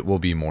it will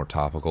be more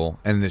topical,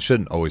 and it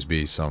shouldn't always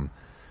be some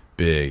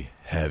big,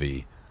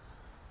 heavy,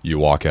 you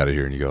walk out of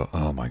here and you go,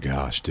 oh my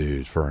gosh,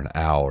 dude, for an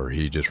hour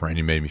he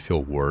made me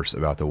feel worse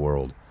about the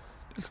world.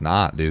 It's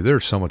not, dude.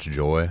 There's so much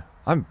joy.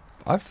 I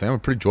think I'm a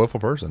pretty joyful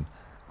person.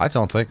 I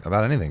don't take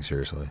about anything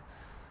seriously.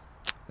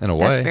 In a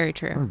way, that's very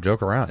true. I don't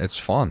joke around. It's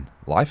fun.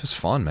 Life is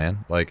fun,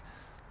 man. Like I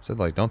said,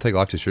 like don't take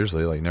life too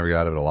seriously. Like never get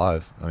out of it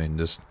alive. I mean,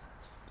 just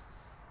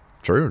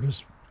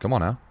come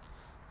on now.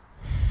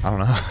 I don't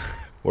know.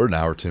 We're an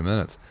hour 2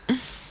 minutes.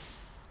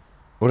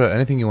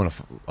 Anything you want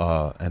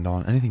to end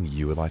on? Anything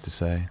you would like to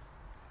say?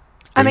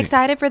 I'm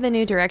excited for the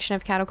new direction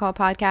of Cattle Call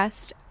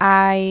Podcast.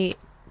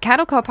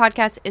 Cattle Call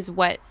Podcast is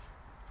what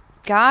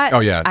got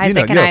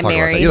Isaac and I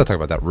married. You don't talk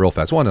about that real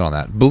fast. We'll end on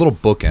that. A little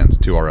bookends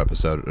to our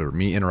episode, or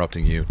me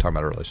interrupting you, talking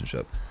about our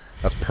relationship.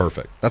 That's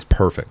perfect.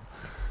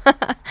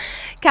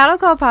 Cattle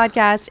Call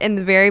Podcast, in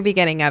the very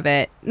beginning of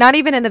it, not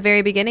even in the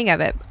very beginning of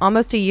it,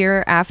 almost a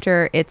year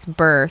after its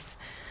birth,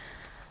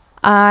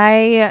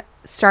 I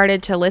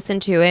started to listen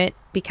to it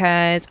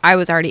because I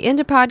was already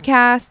into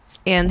podcasts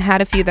and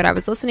had a few that I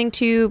was listening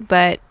to,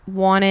 but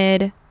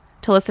wanted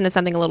to listen to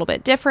something a little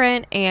bit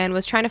different and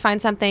was trying to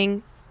find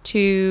something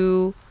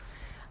to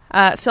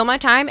fill my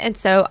time. And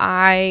so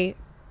I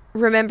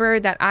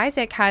remembered that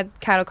Isaac had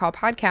Cattle Call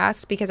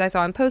Podcast because I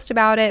saw him post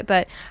about it,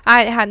 but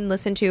I hadn't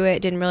listened to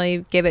it, didn't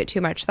really give it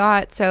too much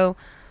thought. So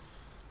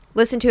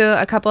listened to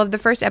a couple of the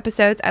first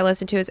episodes. I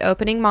listened to his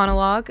opening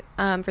monologue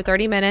for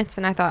 30 minutes,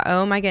 and I thought,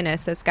 oh my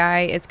goodness, this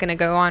guy is going to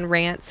go on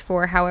rants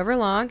for however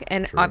long,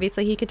 and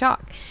obviously he could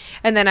talk.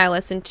 And then I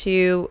listened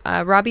to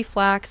Robbie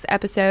Flack's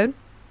episode,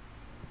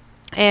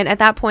 And at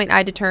that point,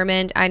 I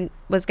determined I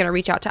was going to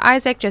reach out to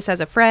Isaac just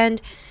as a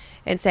friend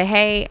and say,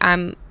 hey,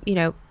 I'm,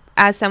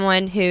 as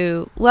someone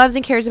who loves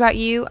and cares about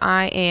you,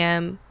 I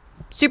am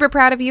super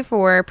proud of you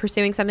for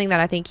pursuing something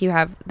that I think you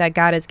have, that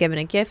God has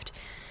given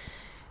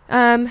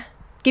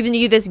given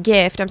you this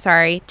gift,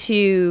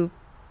 to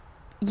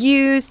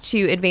use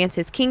to advance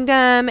his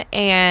kingdom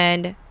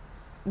and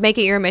make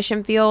it your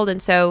mission field.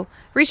 And so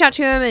reached out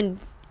to him, and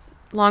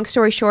long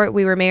story short,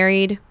 we were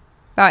married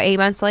about 8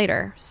 months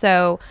later.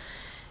 So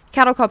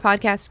Cattle Call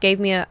Podcast gave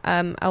me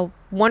a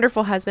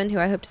wonderful husband who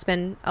I hope to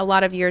spend a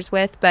lot of years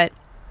with. But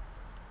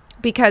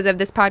because of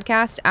this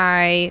podcast,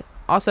 I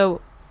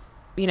also,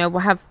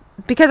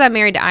 because I'm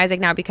married to Isaac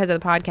now because of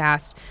the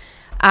podcast,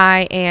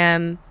 I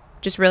am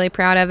just really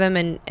proud of him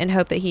and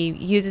hope that he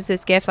uses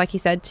this gift, like he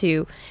said,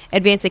 to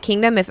advance the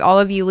kingdom. If all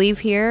of you leave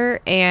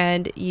here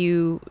and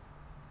you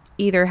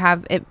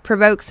either it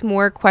provokes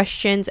more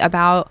questions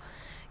about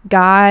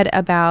God,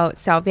 about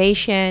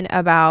salvation,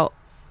 about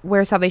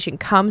where salvation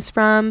comes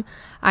from,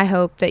 I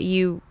hope that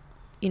you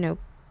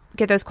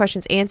get those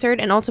questions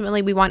answered. And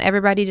ultimately, we want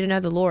everybody to know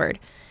the Lord.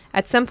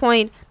 At some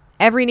point,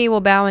 every knee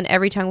will bow and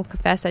every tongue will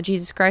confess that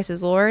Jesus Christ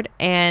is Lord.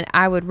 And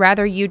I would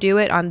rather you do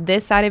it on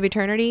this side of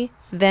eternity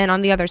than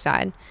on the other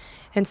side.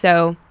 And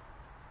so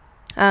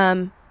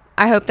I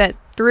hope that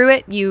through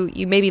it,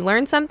 you maybe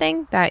learn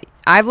something that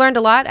I've learned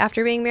a lot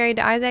after being married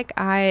to Isaac.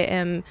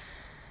 I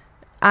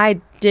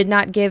did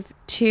not give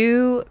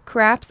two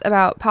craps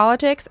about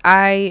politics.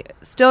 I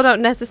still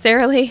don't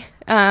necessarily.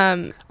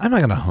 I'm not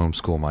going to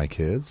homeschool my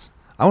kids.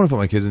 I want to put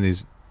my kids in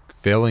these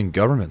failing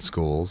government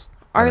schools.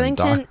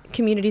 Arlington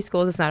Community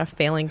Schools is not a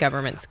failing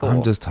government school.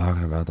 I'm just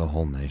talking about the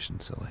whole nation,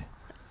 silly.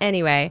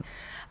 Anyway,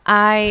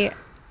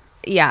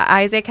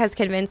 Isaac has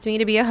convinced me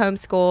to be a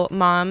homeschool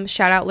mom.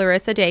 Shout out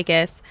Larissa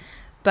Dacus.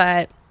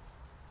 But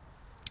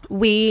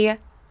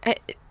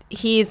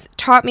he's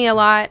taught me a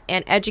lot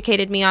and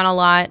educated me on a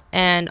lot,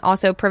 and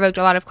also provoked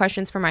a lot of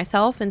questions for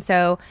myself. And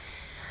so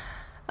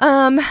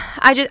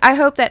I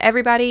hope that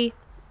everybody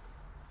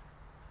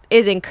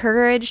is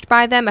encouraged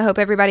by them. I hope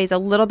everybody's a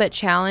little bit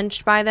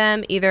challenged by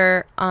them.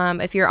 Either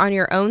if you're on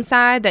your own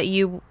side, that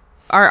you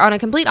are on a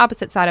complete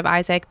opposite side of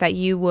Isaac, that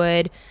you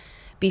would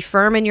be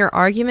firm in your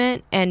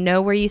argument and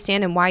know where you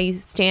stand and why you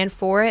stand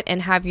for it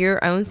and have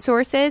your own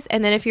sources.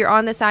 And then if you're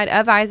on the side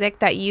of Isaac,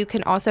 that you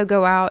can also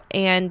go out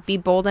and be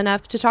bold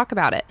enough to talk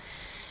about it.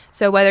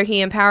 So whether he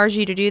empowers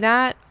you to do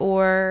that,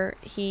 or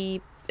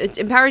he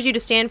empowers you to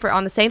stand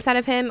on the same side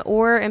of him,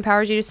 or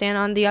empowers you to stand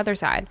on the other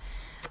side.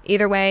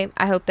 Either way,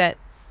 I hope that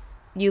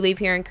you leave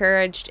here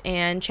encouraged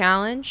and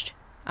challenged.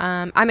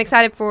 I'm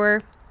excited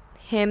for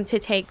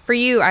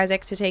you,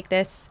 Isaac, to take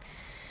this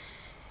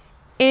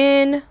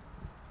in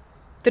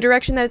the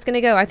direction that it's going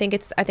to go. I think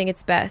it's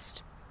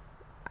best.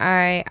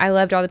 I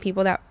loved all the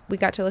people that we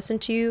got to listen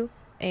to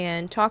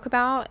and talk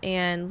about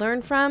and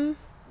learn from,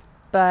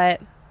 but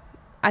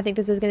I think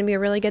this is going to be a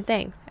really good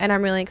thing. And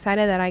I'm really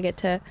excited that I get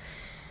to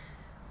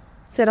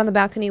sit on the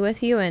balcony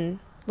with you and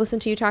listen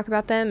to you talk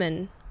about them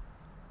and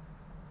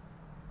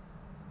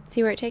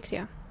see where it takes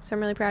you. So I'm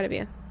really proud of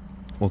you.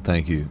 Well,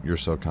 thank you. You're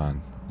so kind.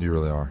 You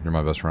really are. You're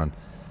my best friend.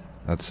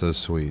 That's so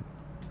sweet.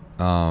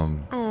 The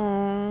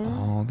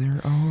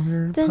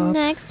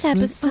next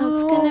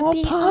episode's gonna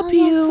be all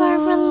of our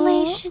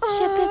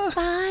relationship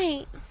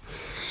advice.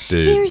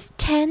 Dude. Here's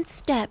 10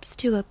 steps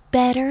to a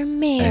better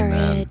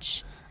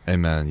marriage.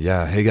 Amen.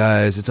 Yeah. Hey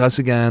guys, it's us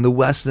again, the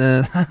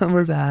Weston.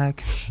 We're back.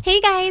 Hey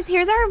guys,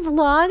 here's our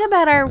vlog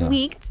about our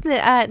week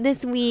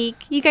this week.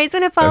 You guys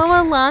want to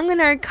follow along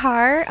on our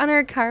car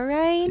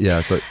ride?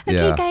 Yeah. So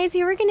okay, guys,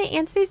 here we're gonna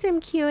answer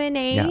some Q&As.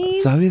 Yeah.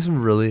 So we have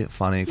some really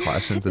funny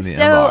questions in the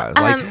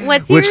inbox.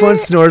 Like, which one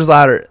snores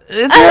louder?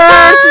 It's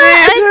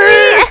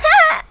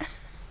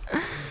me.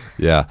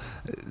 Yeah.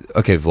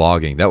 Okay.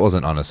 Vlogging. That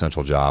wasn't an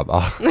unessential job.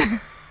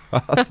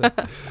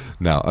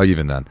 No.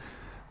 Even then.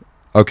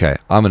 Okay,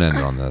 I'm gonna end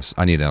it on this.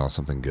 I need to end on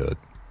something good.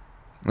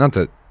 Not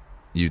that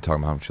you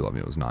talking about how much you love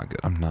me was not good.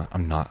 I'm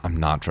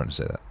not trying to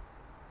say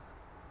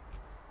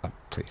that.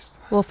 Please.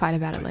 We'll fight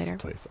about it later.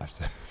 Please.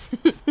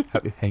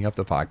 Hang up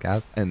the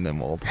podcast and then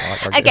we'll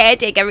talk. Okay, I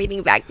take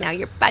everything back now.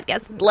 Your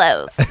podcast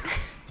blows.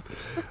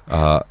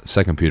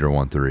 2 Peter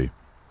 1:3.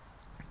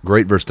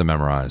 Great verse to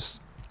memorize.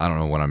 I don't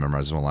know when I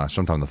memorized it last.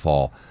 Sometime in the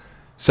fall.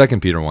 2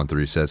 Peter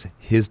 1:3 says,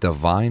 His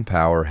divine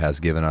power has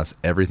given us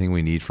everything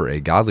we need for a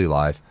godly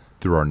life,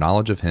 through our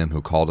knowledge of him who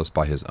called us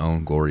by his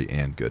own glory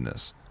and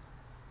goodness.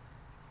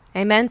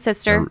 Amen,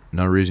 sister.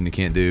 No reason you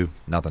can't do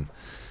nothing.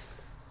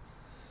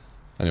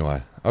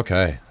 Anyway,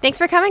 okay. Thanks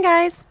for coming,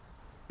 guys.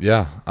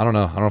 Yeah, I don't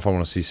know. I don't know if I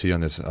want to CC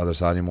on this other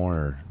side anymore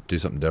or do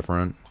something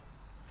different.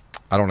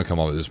 I don't want to come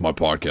up with this is my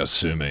podcast,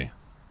 sue me.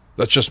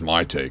 That's just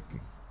my take.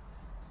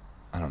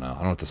 I don't know. I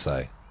don't know what to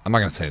say. I'm not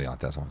going to say anything like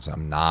that. So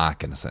I'm not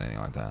going to say anything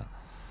like that.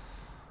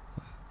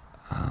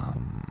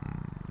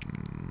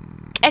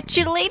 Catch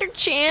you later,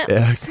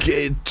 champs.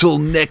 Okay, till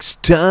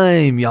next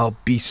time. Y'all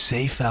be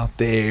safe out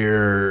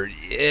there.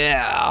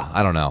 Yeah.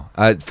 I don't know.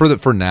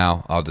 For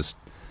now, I'll just...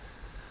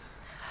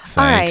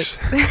 Thanks.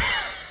 All right.